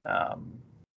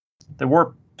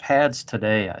wore pads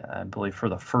today, I believe, for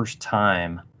the first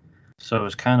time. So it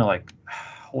was kind of like,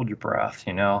 hold your breath,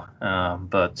 I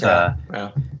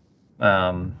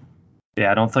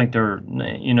don't think there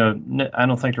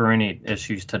were any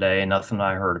issues today. Nothing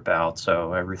I heard about.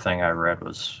 So everything I read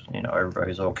was,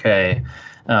 everybody's okay.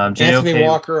 Anthony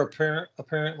Walker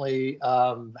apparently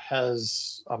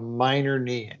has a minor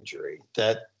knee injury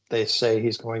that they say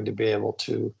he's going to be able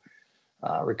to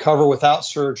recover without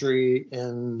surgery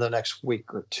in the next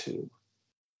week or two.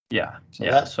 Yeah.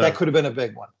 So that could have been a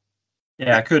big one.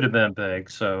 Yeah, it could have been big.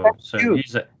 So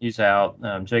he's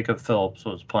out. Jacob Phillips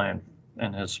was playing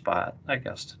in his spot, I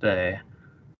guess, today.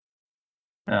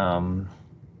 Yeah,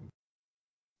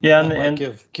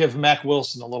 and give Mac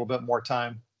Wilson a little bit more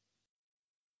time.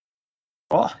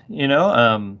 Well,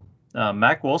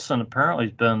 Mac Wilson apparently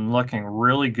has been looking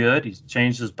really good. He's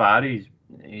changed his body.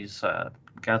 He's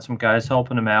got some guys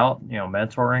helping him out,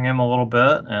 mentoring him a little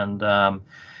bit, and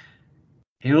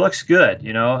he looks good.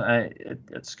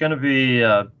 It's going to be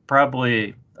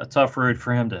probably a tough road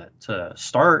for him to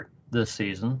start this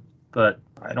season, but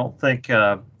I don't think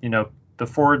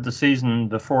before the season,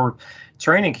 before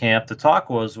training camp, the talk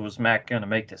was Mac going to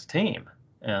make this team,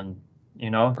 and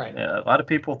right. A lot of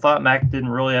people thought Mac didn't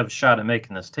really have a shot at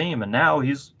making this team, and now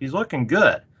he's looking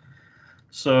good.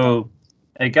 So,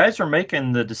 guys are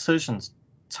making the decisions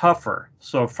tougher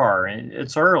so far.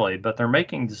 It's early, but they're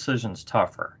making decisions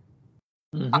tougher.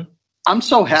 Mm-hmm. I'm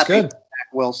so happy with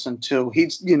Mac Wilson too.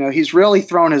 He's really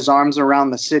thrown his arms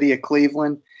around the city of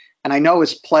Cleveland, and I know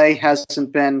his play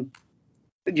hasn't been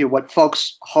what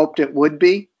folks hoped it would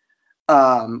be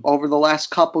over the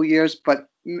last couple years, but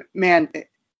man.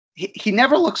 He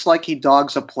never looks like he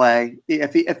dogs a play.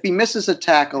 If he misses a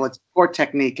tackle, it's poor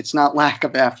technique. It's not lack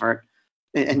of effort.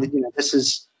 And this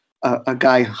is a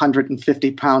guy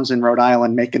 150 pounds in Rhode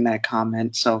Island making that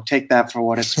comment. So take that for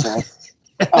what it's worth.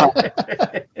 But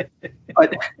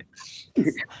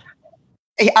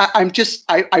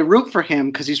I root for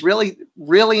him because he's really,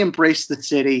 really embraced the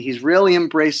city. He's really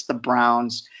embraced the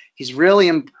Browns. He's really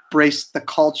embraced the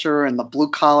culture and the blue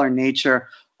collar nature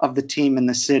of the team in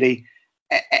the city.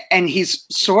 And he's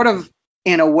sort of,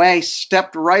 in a way,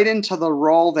 stepped right into the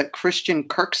role that Christian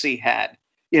Kirksey had.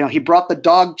 He brought the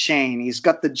dog chain. He's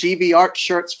got the GV Art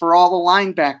shirts for all the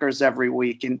linebackers every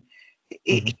week. And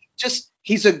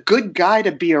he's a good guy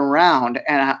to be around.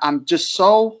 And I'm just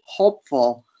so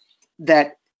hopeful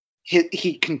that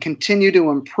he can continue to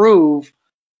improve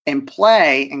and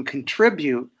play and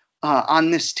contribute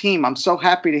on this team. I'm so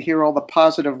happy to hear all the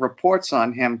positive reports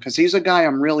on him because he's a guy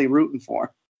I'm really rooting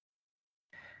for.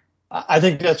 I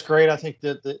think that's great. I think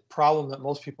that the problem that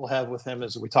most people have with him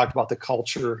is we talked about the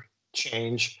culture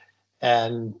change,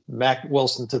 and Mac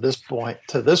Wilson to this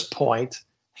point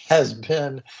has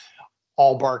been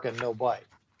all bark and no bite.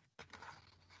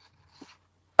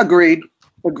 Agreed.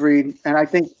 And I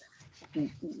think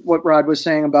what Rod was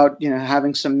saying about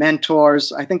having some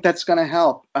mentors, I think that's going to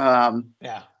help. I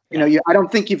don't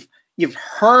think you've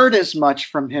heard as much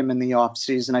from him in the off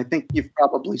season. I think you've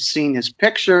probably seen his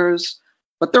pictures.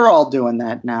 But they're all doing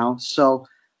that now. So,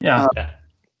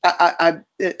 I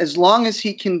as long as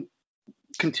he can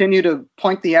continue to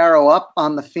point the arrow up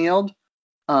on the field,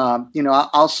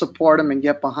 I'll support him and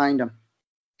get behind him.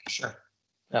 Sure.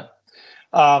 Yeah.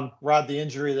 Rod, the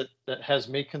injury that has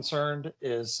me concerned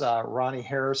is Ronnie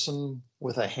Harrison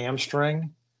with a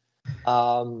hamstring.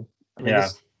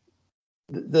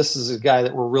 This is a guy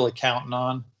that we're really counting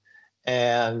on,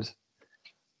 and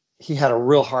he had a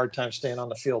real hard time staying on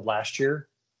the field last year.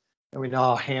 And we know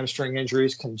how hamstring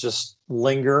injuries can just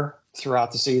linger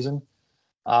throughout the season.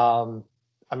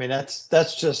 That's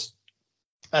just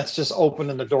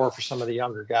opening the door for some of the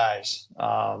younger guys,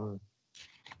 to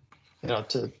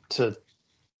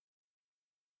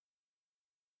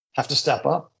have to step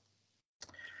up.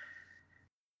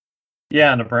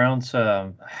 Yeah, and the Browns,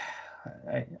 I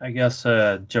guess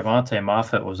Javonte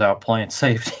Moffett was out playing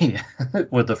safety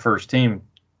with the first team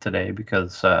today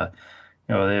because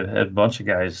they had a bunch of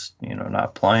guys,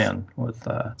 not playing with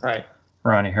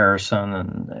Ronnie Harrison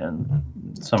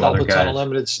and some other guys. On a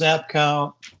limited snap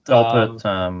count. Delpit,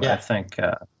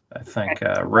 I think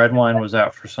Redwine was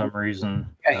out for some reason.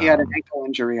 Yeah, he had an ankle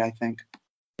injury, I think.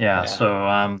 Yeah.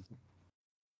 So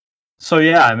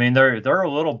they're a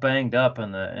little banged up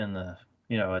in the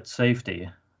at safety.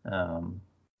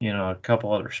 A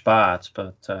couple other spots,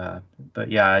 but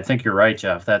yeah, I think you're right,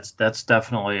 Jeff. That's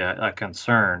definitely a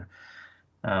concern.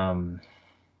 I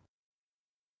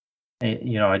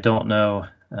don't know.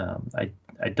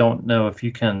 I don't know if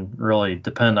you can really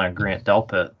depend on Grant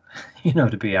Delpit,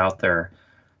 to be out there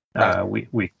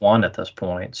week one at this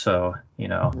point. So,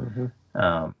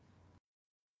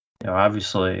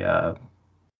 obviously,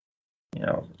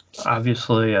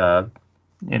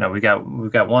 we've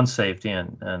got one safety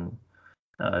and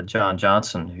John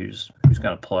Johnson who's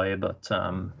going to play, but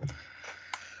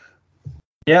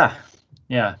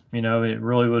it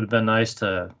really would have been nice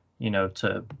to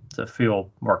feel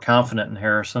more confident in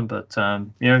Harrison, but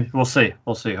we'll see.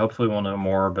 Hopefully we'll know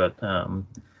more, but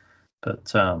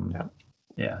it's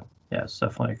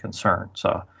definitely a concern.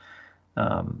 So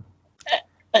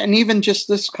And even just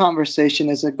this conversation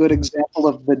is a good example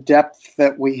of the depth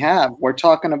that we have. We're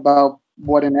talking about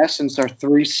what, in essence, are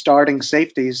 3 starting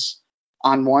safeties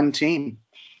on one team.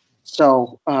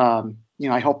 So,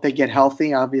 I hope they get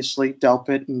healthy, obviously,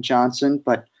 Delpit and Johnson,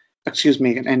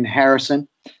 and Harrison.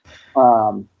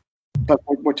 But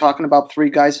we're talking about 3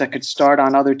 guys that could start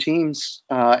on other teams,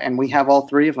 and we have all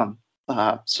 3 of them.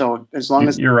 So as long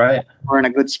as you're right, we're in a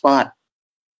good spot.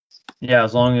 Yeah,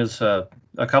 as long as a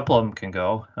couple of them can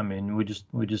go. I mean, we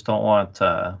just don't want.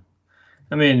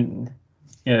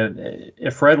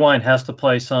 If Redwine has to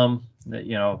play some,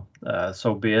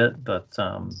 so be it. But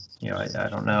I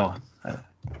don't know. I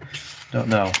don't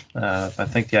know. I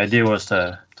think the idea was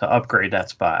to upgrade that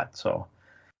spot. So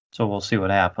we'll see what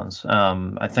happens.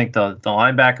 I think the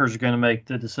linebackers are going to make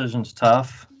the decisions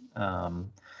tough. How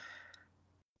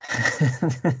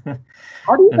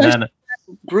do you guys see that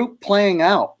group playing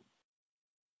out?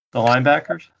 The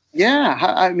linebackers? Yeah,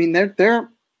 I mean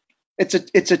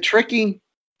it's a tricky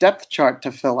depth chart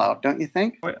to fill out, don't you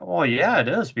think? Well, yeah, it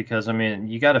is, because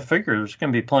you got to figure there's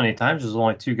going to be plenty of times there's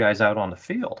only 2 guys out on the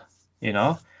field,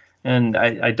 And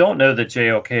I don't know that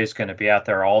JOK is going to be out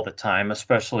there all the time,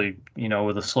 especially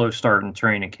with a slow start in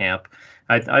training camp.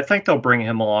 I think they'll bring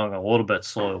him along a little bit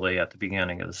slowly at the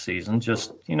beginning of the season,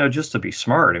 just to be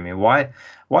smart.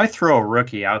 Why throw a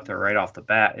rookie out there right off the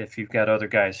bat if you've got other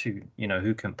guys who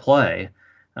can play?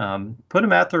 Put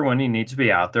him out there when he needs to be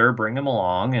out there, bring him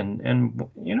along, and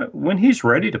when he's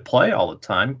ready to play all the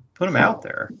time, put him out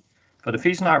there. But if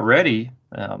he's not ready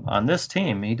on this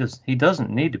team, he doesn't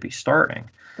need to be starting.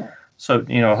 So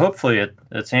hopefully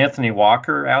it's Anthony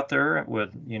Walker out there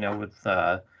with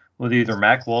either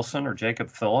Mac Wilson or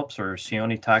Jacob Phillips or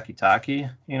Sione Takitaki,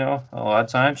 a lot of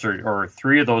times, or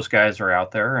 3 of those guys are out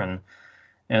there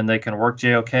and they can work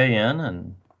JOK in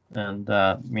and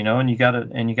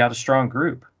you got a strong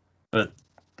group. But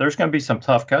there's going to be some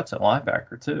tough cuts at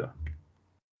linebacker too.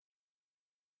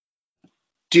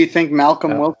 Do you think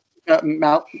Malcolm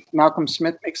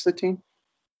Smith makes the team?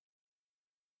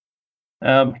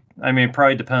 It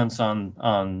probably depends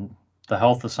on the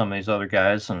health of some of these other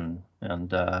guys and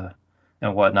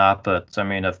whatnot. But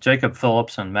if Jacob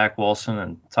Phillips and Mac Wilson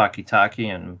and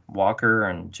Takitaki and Walker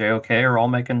and JOK are all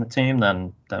making the team,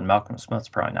 then Malcolm Smith's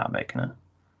probably not making it.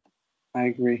 I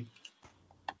agree.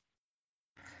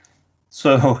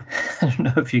 So I don't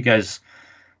know if you guys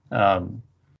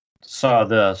saw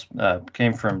this.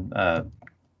 Came from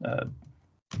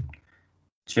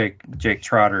Jake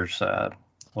Trotter's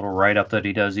little write-up that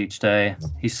he does each day.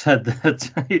 He said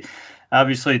that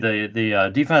obviously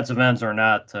the defensive ends are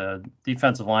not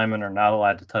defensive linemen are not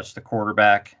allowed to touch the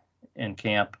quarterback in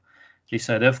camp. He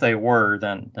said if they were,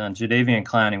 then Jadeveon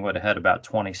Clowney would have had about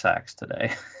 20 sacks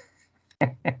today.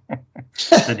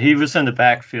 That he was in the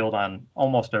backfield on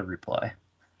almost every play.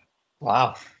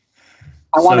 Wow.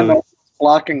 I want to know who's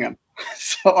blocking him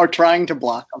or trying to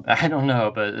block him. I don't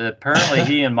know, but apparently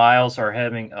he and Miles are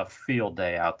having a field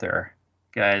day out there,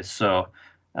 guys. So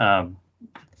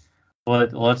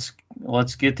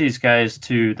let's get these guys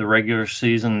to the regular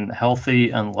season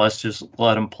healthy, and let's just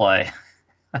let them play.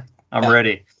 I'm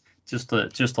ready just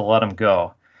to let them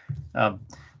go.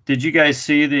 Did you guys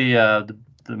see the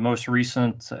most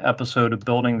recent episode of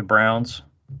Building the Browns?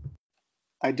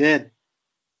 I did.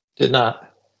 Did not.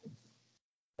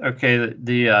 Okay,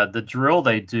 the drill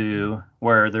they do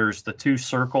where there's the 2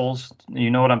 circles.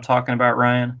 You know what I'm talking about,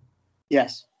 Ryan?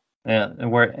 Yes. That's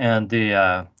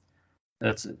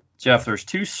Jeff. There's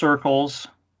 2 circles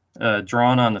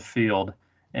drawn on the field,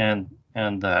 and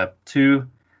 2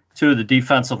 of the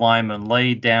defensive linemen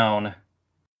lay down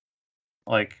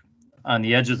like on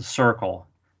the edge of the circle,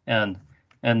 and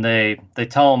they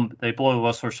tell them, they blow the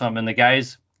whistle or something, and the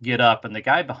guys get up, and the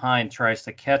guy behind tries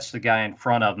to catch the guy in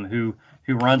front of him who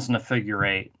runs in a figure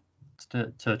 8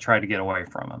 to try to get away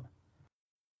from him.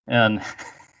 And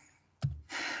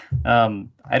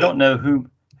I don't know who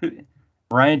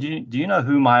Ryan, do you know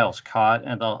who Miles caught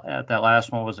at that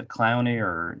last one? Was it Clowney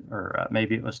or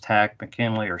maybe it was Tack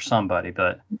McKinley or somebody?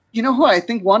 But you know who? I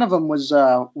think one of them was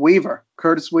Weaver,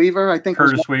 Curtis Weaver. I think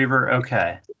Curtis Weaver.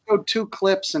 Okay. 2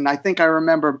 clips, and I think I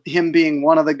remember him being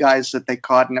one of the guys that they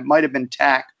caught, and it might have been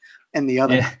Tack and the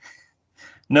other. Yeah.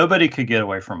 Nobody could get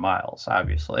away from Miles,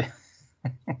 obviously.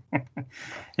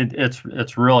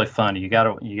 It's really funny. You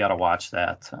gotta watch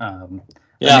that.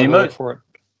 Look for it.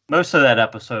 Most of that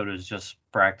episode is just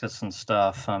practice and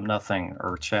stuff. Nothing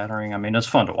earth-shattering. It's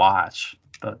fun to watch,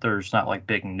 but there's not like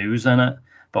big news in it.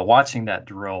 But watching that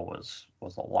drill was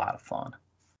a lot of fun.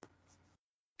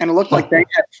 And it looked like they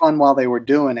had fun while they were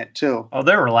doing it too. Oh,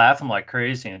 they were laughing like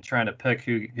crazy and trying to pick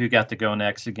who got to go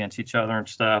next against each other and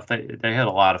stuff. They had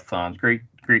a lot of fun.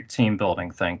 Great team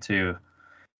building thing too.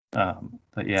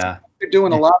 But yeah, they're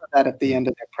doing a lot of that at the end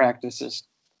of their practices.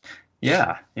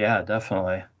 Yeah,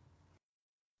 definitely.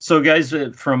 So guys,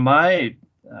 from my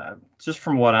just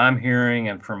from what I'm hearing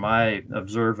and from my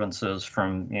observances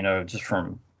from just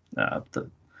from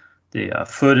the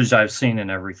footage I've seen and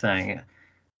everything,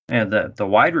 and the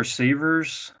wide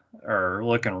receivers are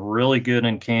looking really good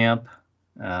in camp.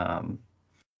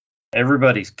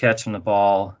 Everybody's catching the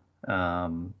ball.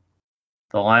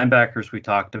 The linebackers we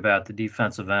talked about, the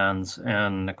defensive ends,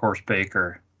 and of course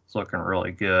Baker is looking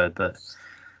really good. But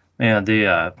man,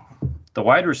 the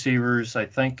wide receivers, I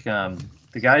think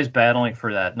the guys battling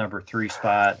for that number 3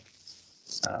 spot,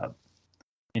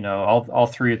 all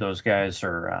three of those guys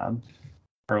are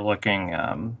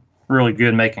looking really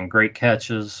good, making great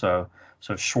catches. So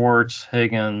Schwartz,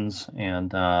 Higgins,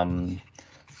 and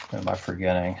who am I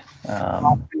forgetting?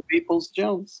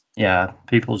 Peoples-Jones. Yeah,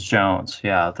 Peoples-Jones.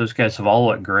 Yeah, those guys have all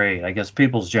looked great. I guess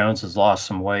Peoples-Jones has lost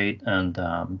some weight, and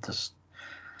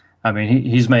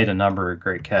he's made a number of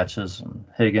great catches. And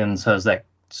Higgins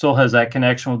still has that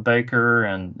connection with Baker,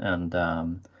 and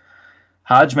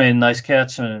Hodge made a nice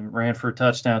catch and ran for a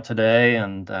touchdown today,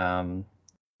 and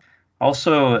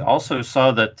also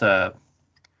saw that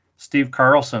Steve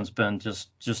Carlson's been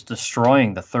just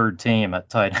destroying the third team at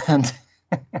tight end.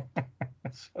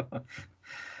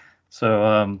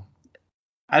 So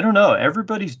I don't know.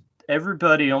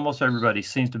 Almost everybody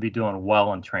seems to be doing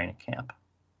well in training camp.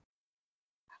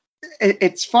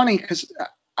 It's funny because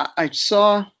I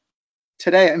saw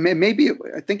today,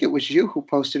 I think it was you who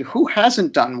posted, who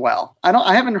hasn't done well.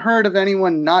 I haven't heard of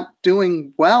anyone not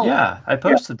doing well. Yeah, I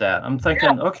posted that. I'm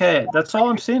thinking, okay, that's all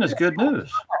I'm seeing is good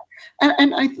news.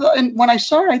 And I thought, and when I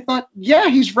saw it, I thought, yeah,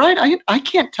 he's right. I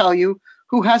can't tell you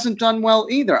who hasn't done well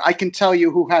either. I can tell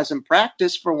you who hasn't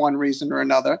practiced for one reason or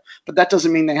another, but that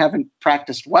doesn't mean they haven't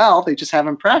practiced well. They just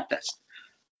haven't practiced.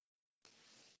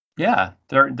 Yeah,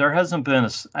 there hasn't been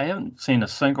I haven't seen a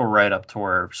single write-up to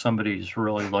where somebody's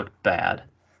really looked bad.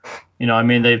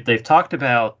 They've talked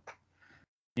about,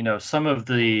 some of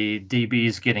the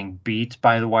DBs getting beat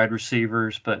by the wide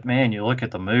receivers, but man, you look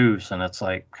at the moves and it's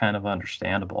like kind of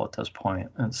understandable at this point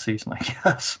in the season, I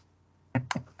guess.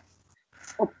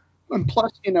 And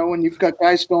plus, when you've got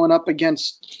guys going up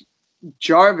against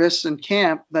Jarvis and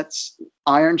Camp, that's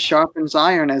iron sharpens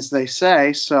iron, as they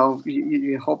say. So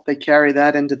you hope they carry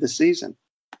that into the season.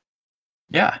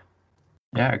 Yeah,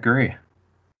 I agree.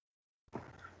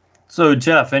 So,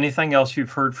 Jeff, anything else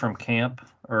you've heard from camp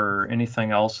or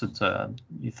anything else that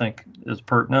you think is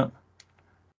pertinent?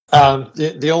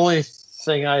 The only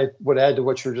thing I would add to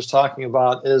what you were just talking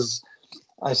about is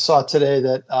I saw today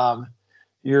that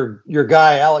your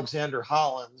guy, Alexander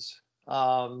Hollins,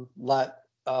 let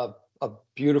a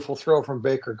beautiful throw from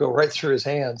Baker go right through his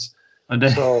hands.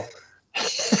 So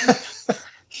he's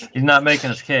not making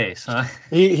his case, huh?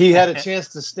 He had a chance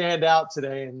to stand out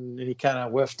today, and he kind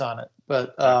of whiffed on it.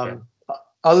 But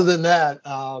other than that,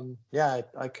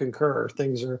 I concur.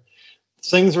 Things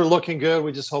are looking good.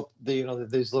 We just hope that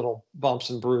these little bumps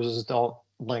and bruises don't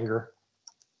linger.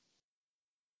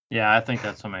 Yeah, I think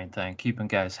that's the main thing. Keeping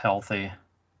guys healthy.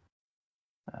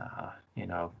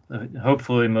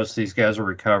 Hopefully most of these guys will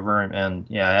recover, and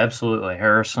yeah, absolutely.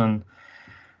 Harrison,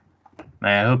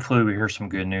 man, hopefully we hear some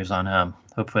good news on him.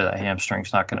 Hopefully that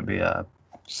hamstring's not going to be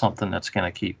something that's going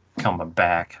to keep coming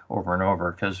back over and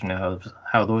over, because you know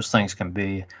how those things can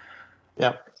be.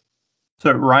 Yeah.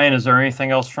 So Ryan, is there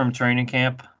anything else from training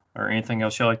camp or anything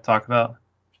else you'd like to talk about?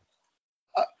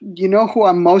 Who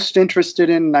I'm most interested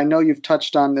in, and I know you've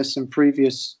touched on this in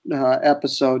previous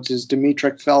episodes, is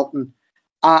Demetric Felton.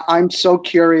 I'm so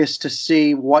curious to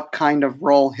see what kind of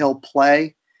role he'll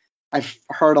play. I've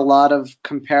heard a lot of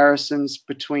comparisons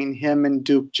between him and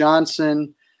Duke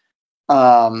Johnson.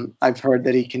 I've heard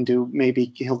that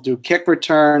maybe he'll do kick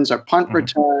returns or punt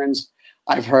returns.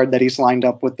 I've heard that he's lined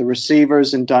up with the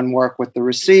receivers and done work with the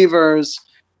receivers.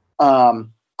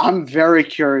 I'm very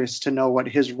curious to know what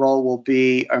his role will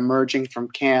be emerging from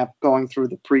camp, going through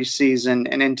the preseason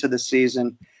and into the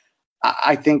season.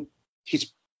 I think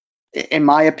in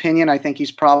my opinion, I think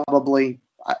he's probably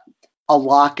a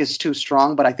lock is too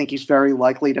strong, but I think he's very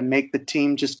likely to make the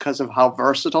team just because of how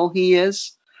versatile he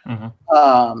is. And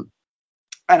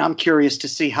I'm curious to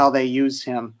see how they use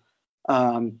him.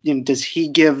 Does he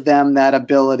give them that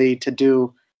ability to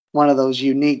do one of those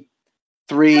unique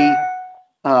 3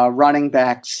 running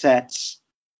back sets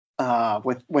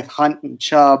with Hunt and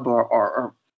Chubb,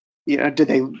 or do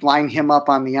they line him up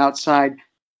on the outside?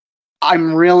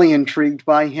 I'm really intrigued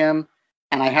by him,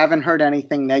 and I haven't heard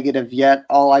anything negative yet.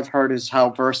 All I've heard is how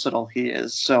versatile he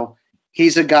is. So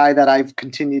he's a guy that I've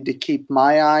continued to keep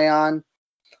my eye on.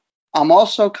 I'm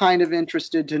also kind of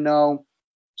interested to know,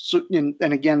 and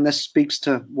again, this speaks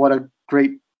to what a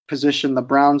great position the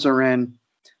Browns are in.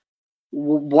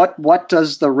 What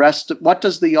does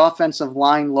the offensive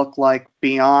line look like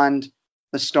beyond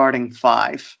the starting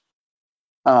five?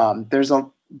 There's a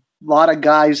lot of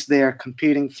guys there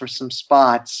competing for some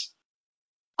spots.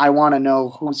 I want to know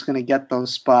who's going to get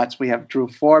those spots. We have Drew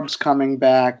Forbes coming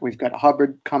back. We've got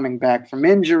Hubbard coming back from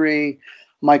injury.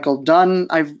 Michael Dunn,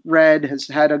 I've read, has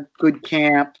had a good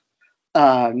camp.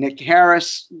 Nick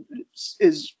Harris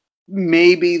is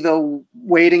maybe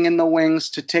waiting in the wings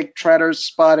to take Tretter's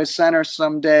spot as center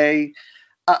someday.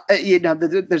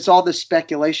 There's all this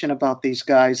speculation about these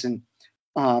guys, and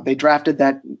they drafted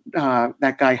that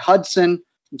guy Hudson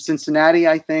from Cincinnati,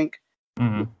 I think.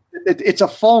 Mm-hmm. It's a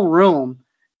full room,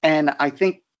 and I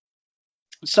think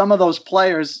some of those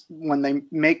players, when they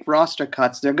make roster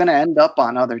cuts, they're going to end up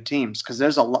on other teams because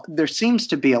there seems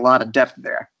to be a lot of depth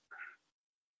there.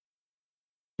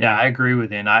 Yeah, I agree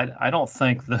with you, and I don't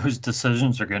think those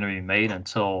decisions are going to be made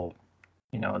until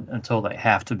they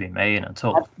have to be made,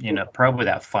 until probably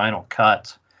that final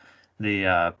cut,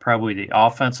 probably the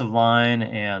offensive line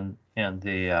and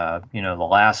the the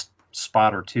last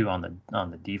spot or two on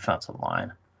the defensive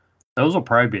line. Those will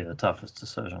probably be the toughest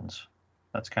decisions.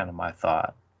 That's kind of my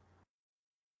thought.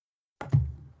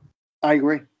 I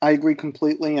agree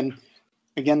completely. And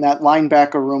again, that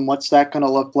linebacker room, what's that going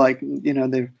to look like?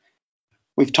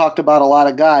 We've talked about a lot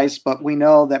of guys, but we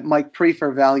know that Mike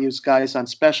Prefer values guys on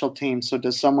special teams. So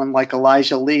does someone like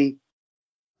Elijah Lee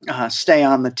stay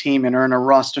on the team and earn a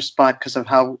roster spot because of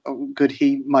how good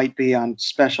he might be on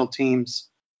special teams?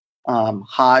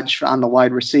 Hodge on the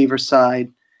wide receiver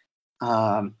side.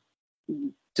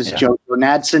 Does Joe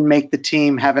Nadson make the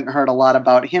team? Haven't heard a lot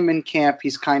about him in camp.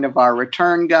 He's kind of our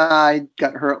return guy.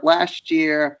 Got hurt last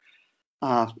year.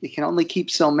 You can only keep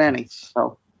so many.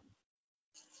 So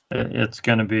it's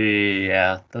going to be,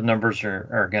 the numbers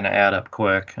are going to add up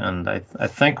quick, and I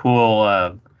think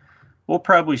we'll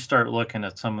probably start looking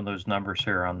at some of those numbers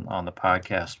here on the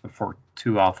podcast before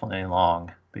too awfully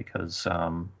long, because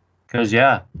they're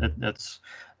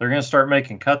going to start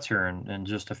making cuts here in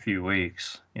just a few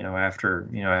weeks, after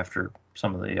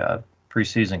some of the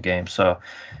preseason games. So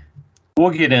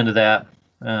we'll get into that,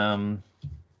 and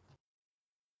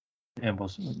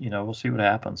we'll see what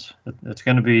happens. It's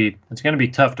going to be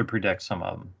tough to predict some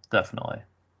of them, definitely.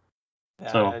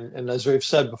 Yeah, so, and as we've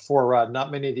said before, Rod,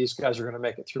 not many of these guys are going to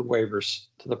make it through waivers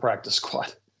to the practice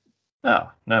squad. No,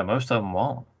 most of them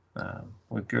won't,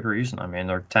 with good reason. I mean,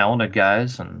 they're talented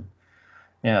guys, and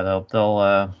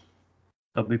they'll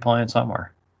be playing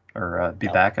somewhere, or be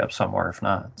back up somewhere if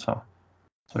not. So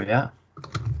yeah.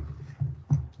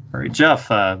 All right, Jeff,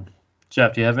 do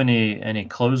you have any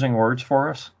closing words for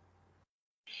us?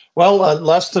 Well,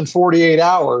 less than 48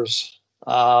 hours,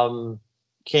 Canton,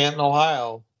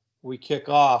 Ohio, we kick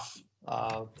off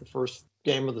the first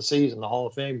game of the season, the Hall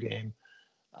of Fame game,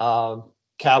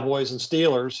 Cowboys and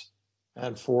Steelers.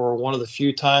 And for one of the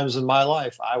few times in my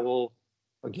life, I will,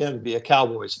 again, be a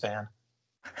Cowboys fan.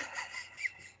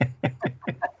 I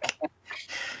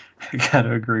got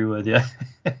to agree with you.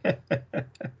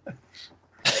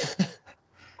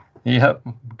 Yep,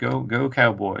 go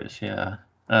Cowboys, yeah.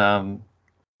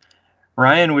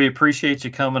 Ryan, we appreciate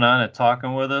you coming on and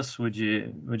talking with us. Would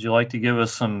you like to give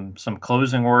us some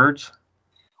closing words?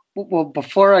 Well,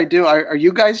 before I do, are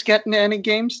you guys getting any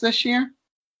games this year?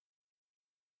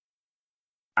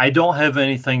 I don't have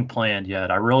anything planned yet.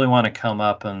 I really want to come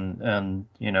up and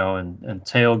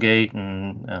tailgate,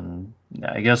 and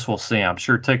I guess we'll see. I'm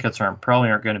sure tickets probably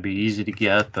aren't going to be easy to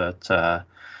get, but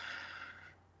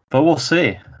we'll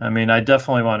see. I mean, I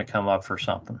definitely want to come up for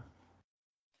something.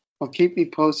 Well, keep me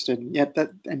posted.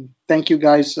 And thank you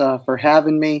guys for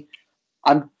having me.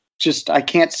 I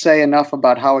can't say enough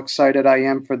about how excited I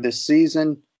am for this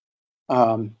season.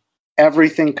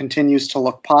 Everything continues to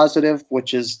look positive,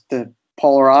 which is the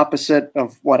polar opposite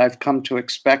of what I've come to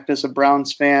expect as a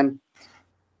Browns fan.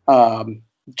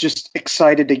 Just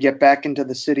excited to get back into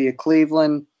the city of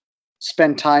Cleveland,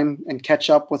 spend time and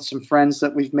catch up with some friends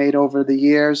that we've made over the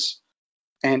years,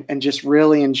 and just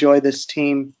really enjoy this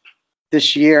team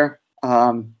this year.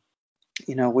 I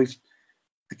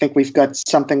think we've got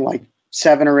something like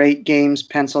 7 or 8 games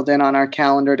penciled in on our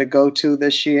calendar to go to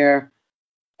this year.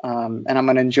 And I'm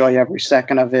going to enjoy every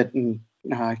second of it, and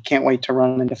I can't wait to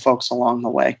run into folks along the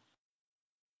way.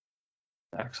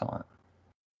 Excellent.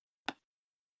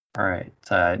 All right.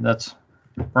 That's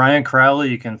Ryan Crowley,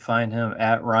 you can find him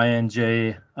at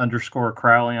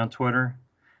RyanJ_Crowley on Twitter.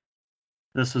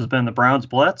 This has been the Browns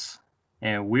Blitz,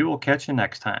 and we will catch you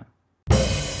next time.